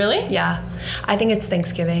 Really? Yeah. I think it's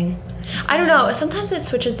Thanksgiving. I don't know. Sometimes it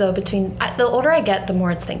switches though between the older I get, the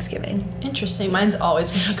more it's Thanksgiving. Interesting. Mine's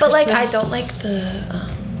always gonna be But Christmas. like I don't like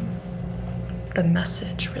the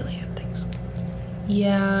message really of Thanksgiving.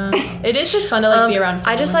 Yeah. It is just fun to like be around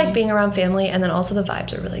family. I just like being around family, and then also the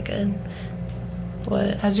vibes are really good.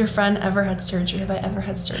 What? Has your friend ever had surgery? Have I ever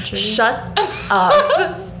had surgery? Shut up.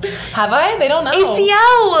 Have I? They don't know.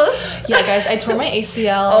 ACL. Yeah, guys, I tore my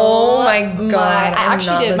ACL. Oh my God, I I'm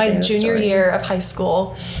actually not did my listening to this junior story. year of high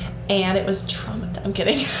school, and it was traumatizing. I'm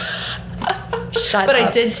kidding. Shut But up.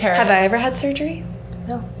 I did tear Have it. I ever had surgery?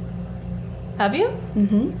 No. Have you?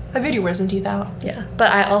 Mm-hmm. I've had your wisdom teeth out. Yeah.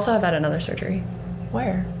 But I also have had another surgery.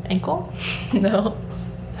 Where? Ankle? No.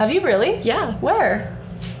 Have you really? Yeah. Where?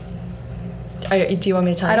 Do you want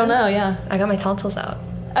me to tell you? I don't know. Yeah. I got my tonsils out.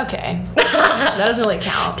 Okay. That doesn't really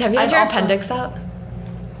count. Have you had I've your also- appendix out?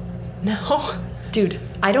 No. Dude,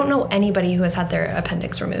 I don't know anybody who has had their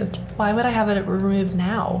appendix removed. Why would I have it removed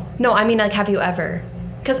now? No, I mean, like, have you ever?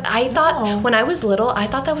 Because I thought, No. when I was little, I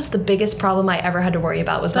thought that was the biggest problem I ever had to worry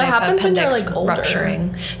about was That my happens when appendix you're, like, older.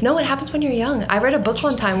 rupturing. No, it happens when you're young. I read a book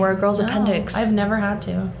one time where a girl's No, appendix. I've never had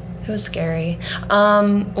to. It was scary.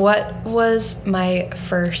 What was my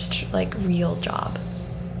first, like, real job?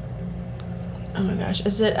 Oh my gosh.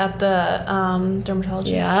 Is it at the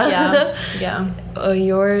dermatologist? Yeah. Yeah. Yeah. Oh,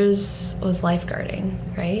 yours was lifeguarding,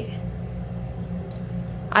 right?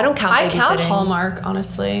 I don't count I count babysitting. Hallmark,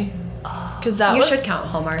 honestly. Because that You was. should count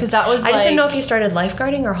Hallmark. Because that was I just didn't know like- if you started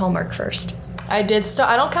lifeguarding or Hallmark first. I did start.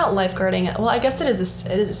 I don't count lifeguarding. Well, I guess it is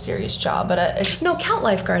a serious job, but it's No, count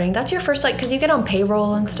lifeguarding. That's your first, like, because you get on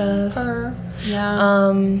payroll and stuff.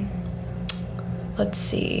 Yeah. Let's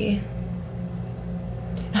see.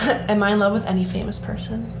 Am I in love with any famous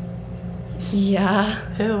person? Yeah.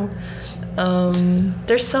 Who?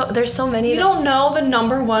 There's so many. You don't know the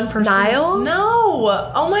number one person? Niall?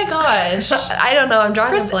 No. Oh my gosh. I don't know. I'm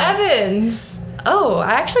drawing Chris a blank. Evans. Oh,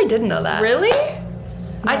 I actually didn't know that. Really?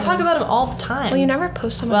 I talk about him all the time. Well, you never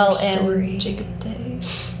post him Well, on your story. and Jacob Day.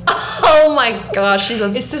 Oh my gosh, she's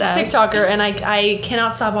obsessed. It's this TikToker, and I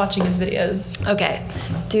cannot stop watching his videos. Okay.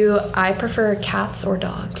 Do I prefer cats or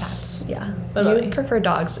dogs? Cats. Yeah. What about You you? prefer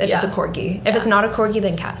dogs if it's a Yeah. corgi. If Yeah. it's not a corgi,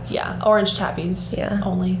 then cats. Yeah, orange tabbies. Yeah.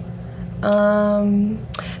 Only.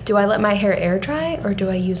 Do I let my hair air dry or do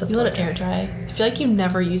I use a You let it blow air dry. I feel like you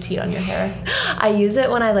never use heat on your hair. I use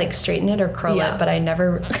it when I like straighten it or curl Yeah. it, but I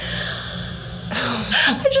never.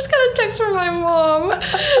 I just got a text from my mom.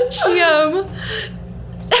 She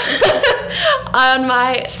on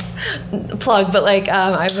my plug, but like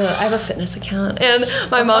I have a fitness account, and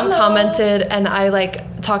my mom Hello. commented, and I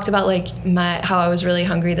like talked about like how I was really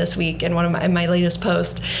hungry this week in in my latest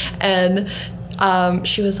post, and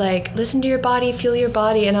she was like, listen to your body, feel your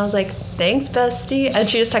body, and I was like, thanks, bestie, and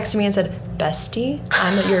she just texted me and said, bestie,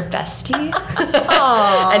 I'm your bestie.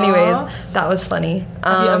 Aww. Anyways, that was funny.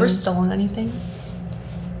 Have you ever stolen anything?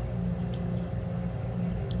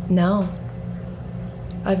 No.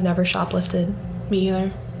 I've never shoplifted. Me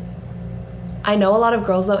either. I know a lot of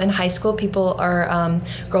girls though in high school. People are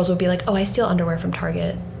girls will be like, "Oh, I steal underwear from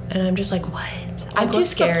Target," and I'm just like, "What?" I'm too what's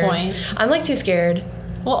the scared. point? I'm like too scared.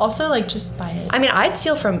 Well, also like just buy it. I mean, I'd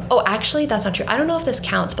steal from. Oh, actually, that's not true. I don't know if this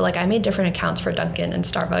counts, but like I made different accounts for Dunkin' and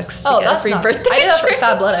Starbucks. Oh, to get a that's free not. birthday I did that for treat.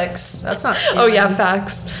 Fabletics. That's not stealing. Oh yeah,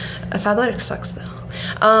 facts. Fabletics sucks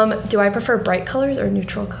though. Do I prefer bright colors or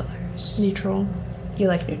neutral colors? Neutral. You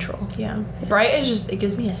like neutral. Yeah. Bright is just, it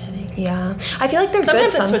gives me a headache. Yeah, I feel like they're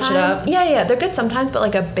Sometimes good I sometimes. switch it up. Yeah, they're good sometimes, but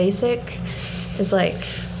like a basic is like.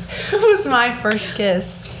 It was my first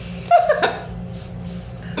kiss.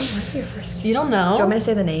 What's your first? You don't know? Do you want me to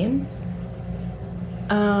say the name?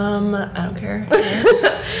 I don't care.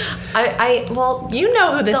 Well, You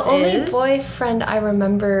know who this is. the only boyfriend I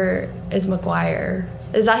remember is McGuire.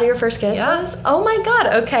 Is that who your first kiss Yeah. was? Oh my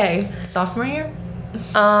god, okay. Sophomore year?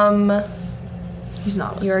 He's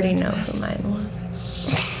not listening. You already to know this. who mine was.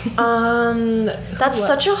 That's who-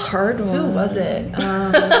 such a hard one. Who was it?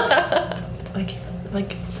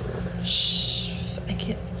 I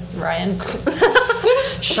can't. Ryan.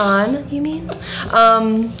 Sean, you mean?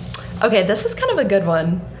 Okay, this is kind of a good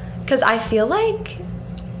one. Because I feel like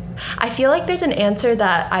there's an answer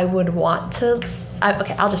that I would want to...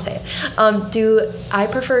 okay, I'll just say it. Do I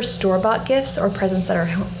prefer store-bought gifts or presents that are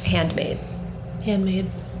handmade? Handmade.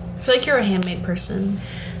 I feel like you're a handmade person.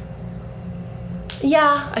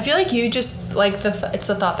 Yeah, I feel like you just like it's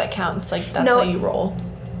the thought that counts. Like that's No. how you roll.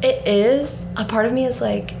 it is. A part of me is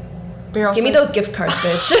like, But you're also give me those gift cards,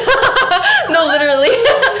 bitch. No, literally.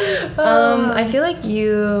 I feel like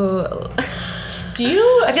you... Do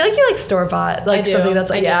you? I feel like you like store-bought. Like I do. something that's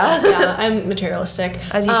like, I do. yeah. Yeah, I'm materialistic.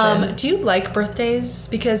 As you should. Do you like birthdays?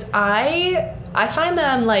 Because I find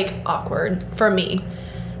them like awkward for me.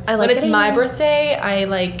 I like When it's getting- my birthday, I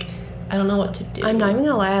don't know what to do. I'm not even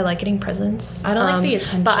gonna lie, I like getting presents. I don't like the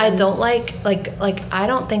attention. But I don't like I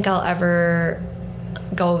don't think I'll ever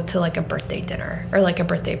go to like a birthday dinner or like a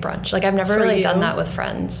birthday brunch. Like I've never For really you? done that with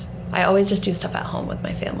friends. I always just do stuff at home with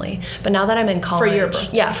my family. But now that I'm in college, your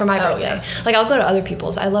birthday? yeah, for my Oh, birthday. yeah. Like I'll go to other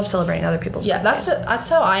people's. I love celebrating other people's. Yeah, birthdays. that's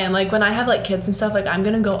how I am. Like when I have like kids and stuff, like I'm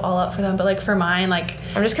gonna go all out for them. But like for mine, like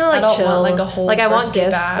I'm just kind of like I don't chill. want like a whole like I want birthday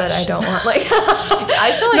gifts, bash. but I don't want like.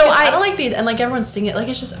 I still like No, it. I I- don't like the and like everyone's singing it. Like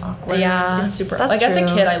it's just awkward. Yeah, it's super. that's Like as a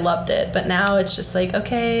true. kid, I loved it, but now it's just like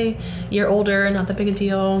okay, you're older, not that big a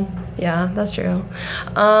deal. Yeah, that's true.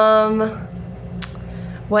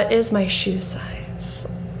 What is my shoe size?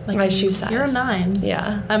 Like My shoe size. You're a 9.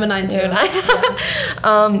 Yeah. I'm a 9 too. You're a 9.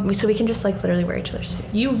 Yeah. So we can just like literally wear each other's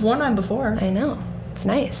suits. You've worn mine before. I know. It's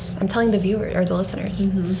nice. I'm telling the viewer or the listeners.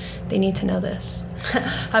 Mm-hmm. They need to know this.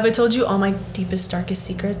 Have I told you all my deepest, darkest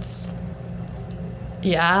secrets?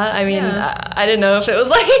 Yeah, I mean, Yeah. I didn't know if it was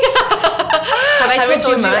like. Have I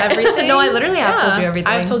told you mine? everything? No, I literally have told you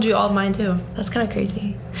everything. I've told you all of mine too. That's kind of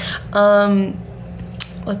crazy.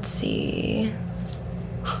 Let's see.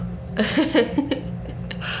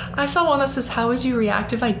 I saw one that says, "How would you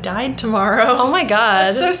react if I died tomorrow?" Oh my god.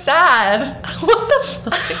 That's so sad. What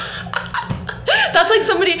the fuck? That's like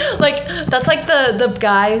somebody like that's like the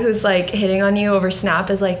guy who's like hitting on you over Snap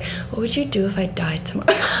is like, what would you do if I died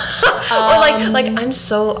tomorrow? Or like I'm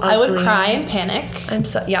so ugly. I would cry and panic. I'm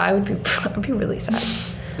so yeah, I would be really sad.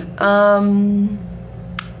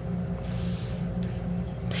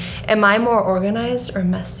 Am I more organized or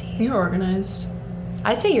messy? You're organized.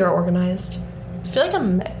 I'd say you're organized. I feel like I'm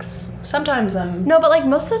a mix. Sometimes I'm. No, but like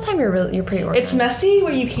most of the time you're pretty organized. It's messy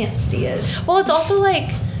where you can't see it. Well, it's also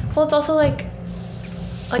like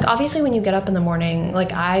obviously when you get up in the morning,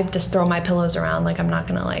 like I just throw my pillows around. Like I'm not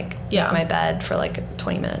gonna like Yeah. make my bed for like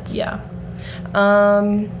 20 minutes. Yeah.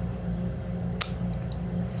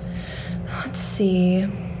 Let's see.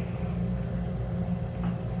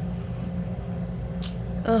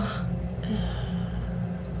 Ugh.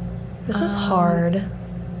 This is hard.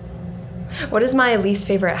 What is my least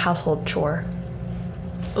favorite household chore?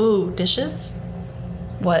 Ooh, dishes.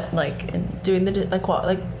 What like in, Doing the like what?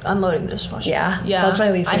 Like unloading the dishwasher. Yeah, Yeah. that's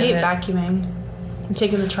my least I hate favorite. vacuuming and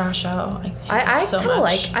taking the trash out. I so kind of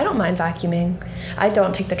much. like I don't mind vacuuming. I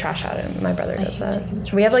don't take the trash out and my brother does hate that. taking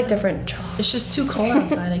the We have like different jobs. It's just too cold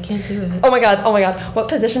outside. I can't do it. Oh my god. What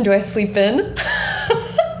position do I sleep in?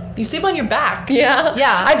 You sleep on your back. Yeah.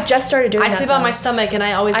 Yeah. I've just started doing I that. sleep on though. my stomach, and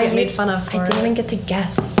I always get made fun of for I didn't it. even get to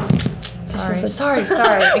guess. Sorry. This is Sorry.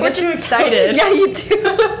 I We're get too just- excited. Yeah, you do.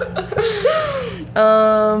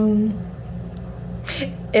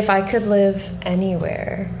 If I could live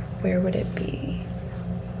anywhere, where would it be?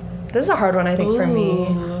 This is a hard one, I think, for me.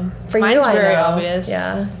 Ooh. For Mine's you, I very know. obvious.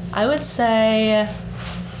 Yeah. I would say.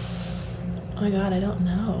 Oh my god, I don't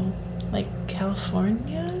know. Like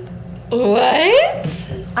California. What?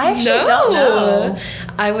 I actually don't know.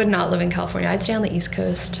 I would not live in California. I'd stay on the East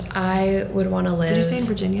Coast. I would want to live. Did you say in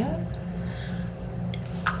Virginia?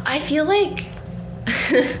 I feel like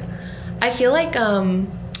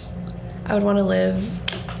I would want to live.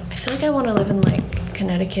 I feel like I want to live in like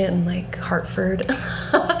Connecticut and like Hartford.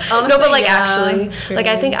 No, but like yeah, actually, like I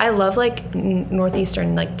very. think I love like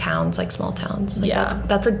northeastern like towns, like small towns. Like, Yeah.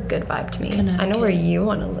 that's a good vibe to me. I know where Connecticut. you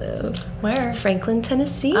want to live. Where? Franklin,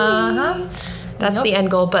 Tennessee. Uh-huh. That's Yep. the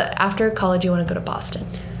end goal. But after college, you want to go to Boston.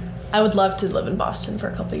 I would love to live in Boston for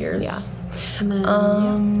a couple years. Yeah. And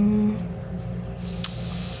then,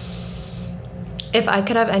 If I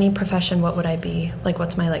could have any profession, what would I be? Like,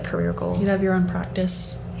 what's my like career goal? You'd have your own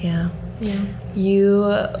practice. Yeah. Yeah. You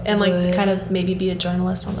And like would- kind of maybe be a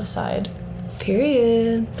journalist on the side.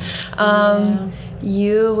 Period. Yeah.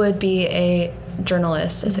 You would be a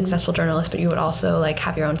journalist, a successful journalist, but you would also like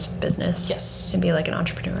have your own business. Yes. And be like an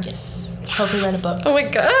entrepreneur. Yes. Hopefully write a book. Oh my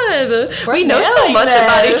god. We're We know so nailing much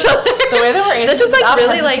about this. each other. The way that we're This answering is like without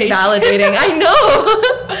really like hesitation. validating. I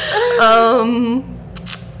know.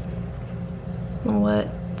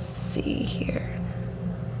 Let's see here.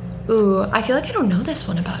 Ooh, I feel like I don't know this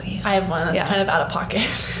one about you. I have one that's Yeah. kind of out of pocket.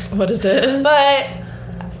 What is it? But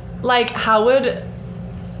like how would I'm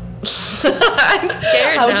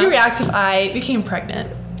scared how would now. you react if I became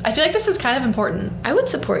pregnant? I feel like this is kind of important. I would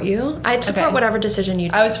support you. I'd support Okay. whatever decision you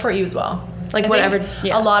do. I would support you as well. Like, I whatever- think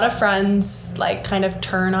yeah. A lot of friends like kind of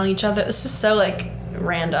turn on each other. This is so like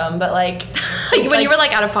random, but like when you were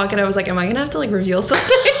like out of pocket, I was like, am I gonna have to like reveal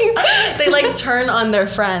something? they like turn on their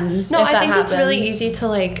friends. No, if I that think it's really happens. easy to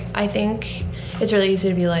like. I think it's really easy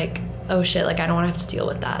to be like, oh shit, like I don't want to have to deal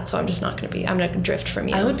with that, so I'm just not gonna be. I'm gonna drift from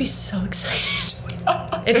you. I would be so excited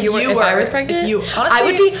if I was pregnant. If you honestly, I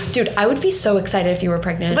would be, dude. I would be so excited if you were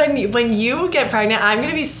pregnant. when you get pregnant. I'm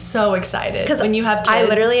gonna be so excited Because when you have kids. I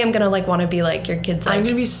literally am gonna like want to be like your kids. Like, I'm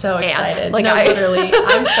gonna be so aunt. excited. Like, no, I- literally,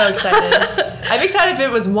 I'm so excited. I'm excited if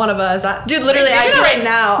it was one of us. Dude, literally, maybe I'd not be right like-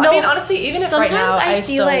 now. no, I mean, honestly, even if right now, sometimes I I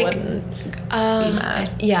see, still like, wouldn't be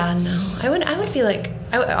mad. Yeah, no. I would be like.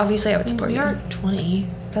 Obviously, I would support We you. are 20.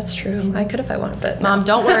 That's true. I could if I wanted, but no. Mom,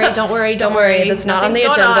 don't worry, don't worry, Don't worry, that's not on the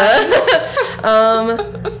Nothing's going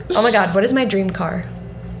agenda. Oh my god, what is my dream car?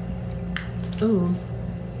 on. Ooh.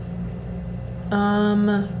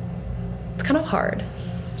 It's kind of hard.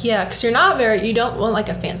 Yeah, because you don't want like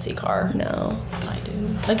a fancy car. No. I do.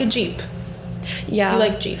 Like a Jeep. Yeah. You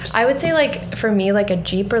like Jeeps. I would say like for me like a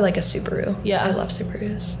Jeep or like a Subaru. Yeah. I love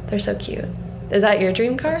Subarus. They're so cute. Is that your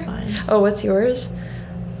dream car? That's mine. Oh, what's yours?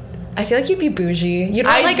 I feel like you'd be bougie. You'd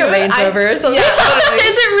want I like do. a Range Rover or something. Yeah, totally.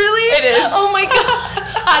 Is it really? It is. Oh my god.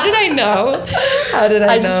 How did I know? How did I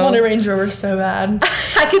know? I just want a Range Rover so bad.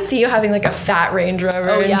 I could see you having like a fat Range Rover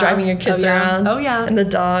Oh, and yeah. driving your kids Oh, yeah. around. Oh, yeah. And the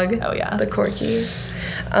dog. Oh, yeah. The corky.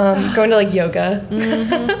 Going to like yoga.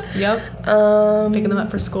 Yep. Picking them up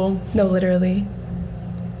for school. No, literally.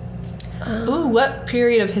 Ooh, what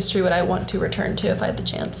period of history would I want to return to if I had the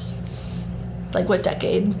chance? Like what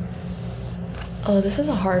decade? Oh, this is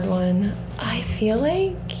a hard one. I feel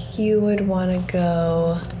like you would want to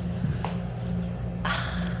go.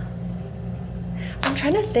 I'm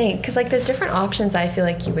trying to think because like there's different options I feel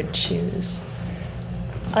like you would choose.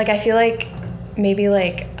 Like I feel like maybe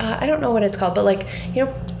like I don't know what it's called, but like you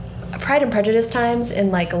know, Pride and Prejudice times in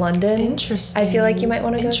like London. Interesting. I feel like you might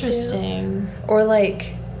want to go to. Interesting. Or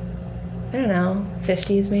like I don't know,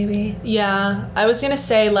 50s maybe. Yeah, I was gonna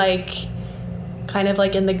say like kind of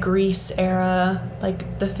like in the Greece era,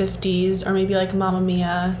 like the 50s, or maybe like Mamma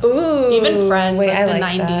Mia. Ooh. Even Friends, wait, like I the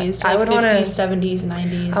like 90s. That. I Like would 50s, want to. 70s,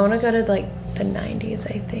 90s. I want to go to like the 90s.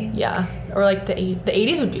 I think. Yeah, or like the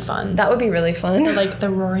 80s would be fun. That would be really fun. Or like the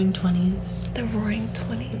Roaring 20s. The Roaring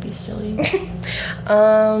 20s. Would be silly.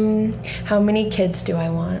 How many kids do I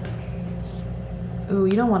want? Ooh,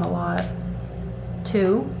 you don't want a lot. 2?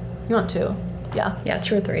 You want 2? Yeah. Yeah,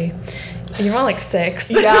 2 or 3. You want like 6.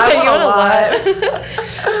 Yeah, I You want a lot.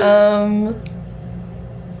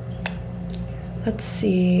 Let's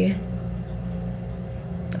see.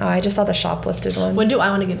 Oh, I just saw the shoplifted one. When do I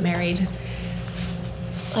want to get married?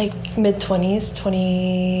 Like mid-20s,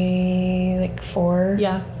 20, like 4.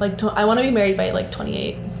 Yeah, like I want to be married by like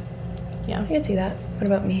 28. Yeah. I can see that. What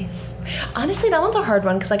about me? Honestly, that one's a hard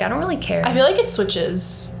one because like I don't really care. I feel like it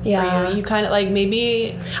switches. Yeah. For you. You kind of like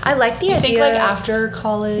maybe I like the you idea. think like after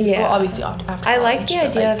college. Yeah. Well, obviously after I college. like the but,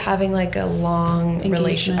 idea like, of having like a long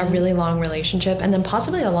Engagement. a really long relationship, and then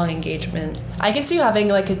possibly a long engagement. I can see you having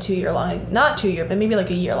like a 2-year long, not 2 year, but maybe like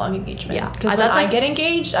a year long engagement. Yeah. Because when That's, I like- get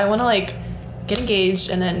engaged, I want to like get engaged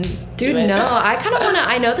and then Dude, do it. no, I kind of want to.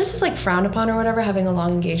 I know this is like frowned upon or whatever, having a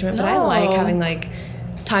long engagement, but I like No. having like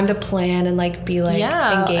time to plan and like be like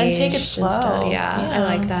Yeah, and engaged take it stuff. slow. Yeah, I Yeah.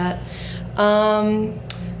 like that.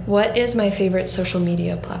 What is my favorite social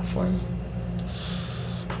media platform?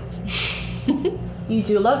 You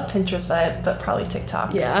do love Pinterest, but probably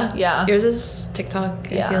TikTok. Yeah. Yeah. Yours is TikTok,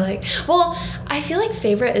 I Yeah. feel like. Well, I feel like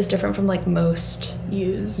favorite is different from like most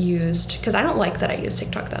used because I don't like that I use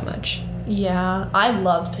TikTok that much. Yeah, I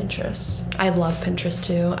love Pinterest. I love Pinterest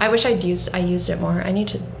too. I wish I used it more. I need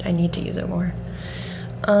to use it more.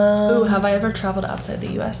 Ooh, have I ever traveled outside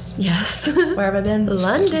the U.S.? Yes. Where have I been?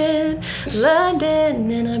 London,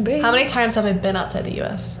 and I bring. How many times have I been outside the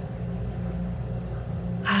U.S.?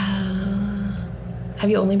 Have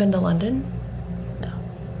you only been to London?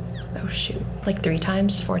 Oh shoot. Like 3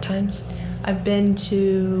 times, 4 times? I've been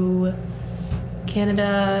to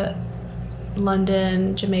Canada,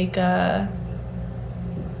 London, Jamaica,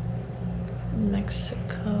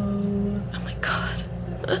 Mexico. Oh my god.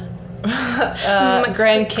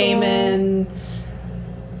 Grand Mexico. Cayman.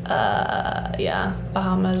 Yeah,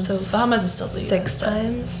 Bahamas. So Bahamas is still the 6 US, but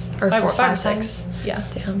times? Or 5 4, or 5 6. times? Yeah.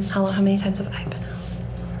 Damn. How many times have I been out?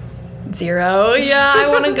 0. Yeah, I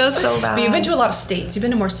want to go so bad. But you've been to a lot of states. You've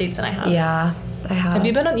been to more states than I have. Yeah, I have. Have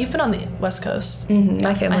you been on? You've been on the West Coast. Mm-hmm.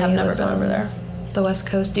 My family I have never lives been over on there. the West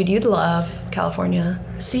Coast. Dude, you'd love California.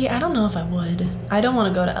 See, I don't know if I would. I don't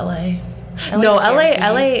want to go to LA. No, scares me.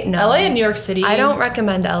 LA, no. LA and New York City. I don't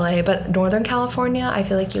recommend LA, but Northern California, I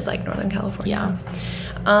feel like you'd like Northern California. Yeah.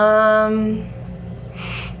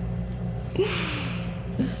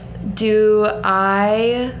 Do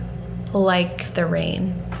I like the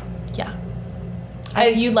rain? Yeah.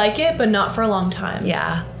 You like it, but not for a long time.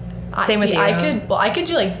 Yeah. Same with you. I could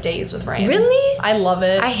do like days with rain. Really? I love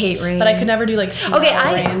it. I hate rain. But I could never do like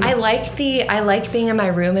Okay, rain. I like being in my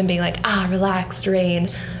room and being like, relaxed rain,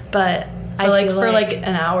 but I like feel for like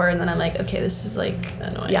an hour, and then I'm like, okay, this is like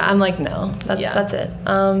annoying. yeah, I'm like, no, that's it.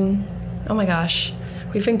 Oh my gosh,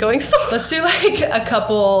 we've been going so. Let's do like a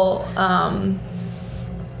couple.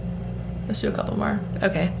 Let's do a couple more.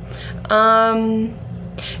 Okay.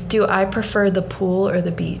 Do I prefer the pool or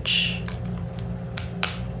the beach?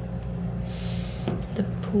 The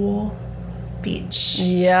pool, beach.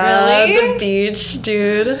 Yeah, Really? the beach,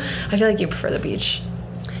 dude. I feel like you prefer the beach.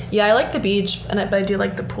 Yeah, I like the beach, but I do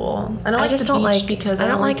like the pool. I don't like the beach because I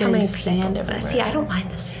don't like how many sand people. everywhere. See, I don't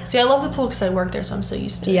mind the sand. See, I love the pool because I work there, so I'm so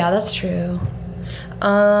used to it. Yeah, that's true.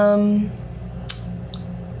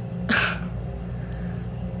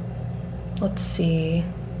 Let's see.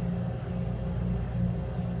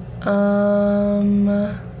 I'm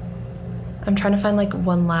trying to find like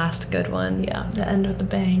one last good one. Yeah, the end with the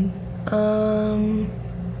bang.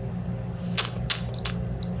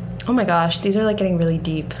 Oh my gosh, these are like getting really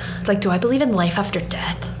deep. It's like, do I believe in life after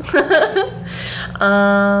death?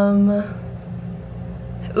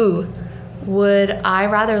 Ooh, would I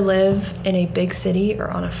rather live in a big city or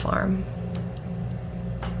on a farm?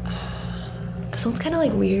 This one's kind of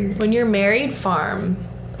like weird. When you're married, farm.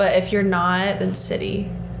 But if you're not, then city.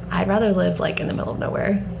 I'd rather live like in the middle of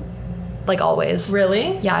nowhere. Like always.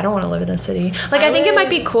 Really? Yeah, I don't want to live in a city. Like I think it might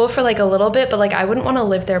be cool for like a little bit, but like I wouldn't want to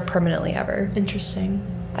live there permanently ever. Interesting.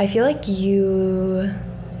 I feel like you...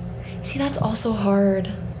 See, that's also hard.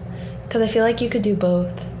 Because I feel like you could do both.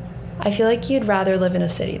 I feel like you'd rather live in a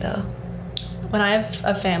city, though. When I have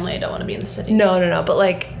a family, I don't want to be in the city. No. But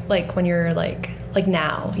like when you're like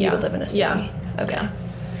now, you would live in a city. Yeah. Okay.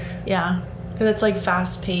 Yeah. Because it's like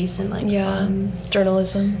fast paced and like fun.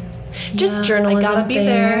 Journalism. Just Yeah, journalism. I gotta be things.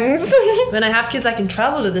 there. When I have kids, I can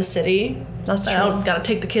travel to the city. That's I true. don't gotta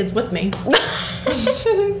take the kids with me.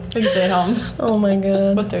 I can stay at home. Oh my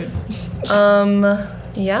god. With their...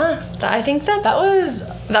 Yeah. I think that was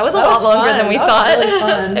a lot longer than we thought. That was really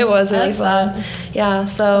fun. It was really I liked fun. that. Yeah.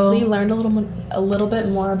 So Hopefully you learned a little bit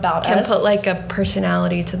more about can us. put like a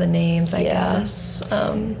personality to the names, I Yeah. guess.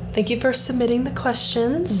 Thank you for submitting the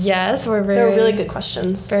questions. Yes, we're They were really good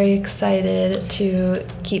questions. Very excited to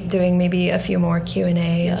keep doing maybe a few more Q&As.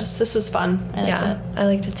 Yes, this was fun. I liked it. I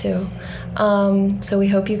liked it too. So we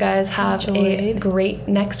hope you guys have a Enjoyed. great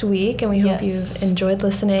next week, and we hope Yes. you've enjoyed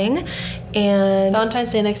listening. And Valentine's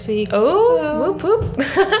Day next week. oh, whoop whoop.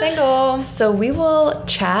 Single. So we will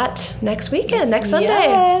chat next weekend, next Sunday.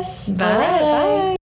 Yes. Bye. All right, bye.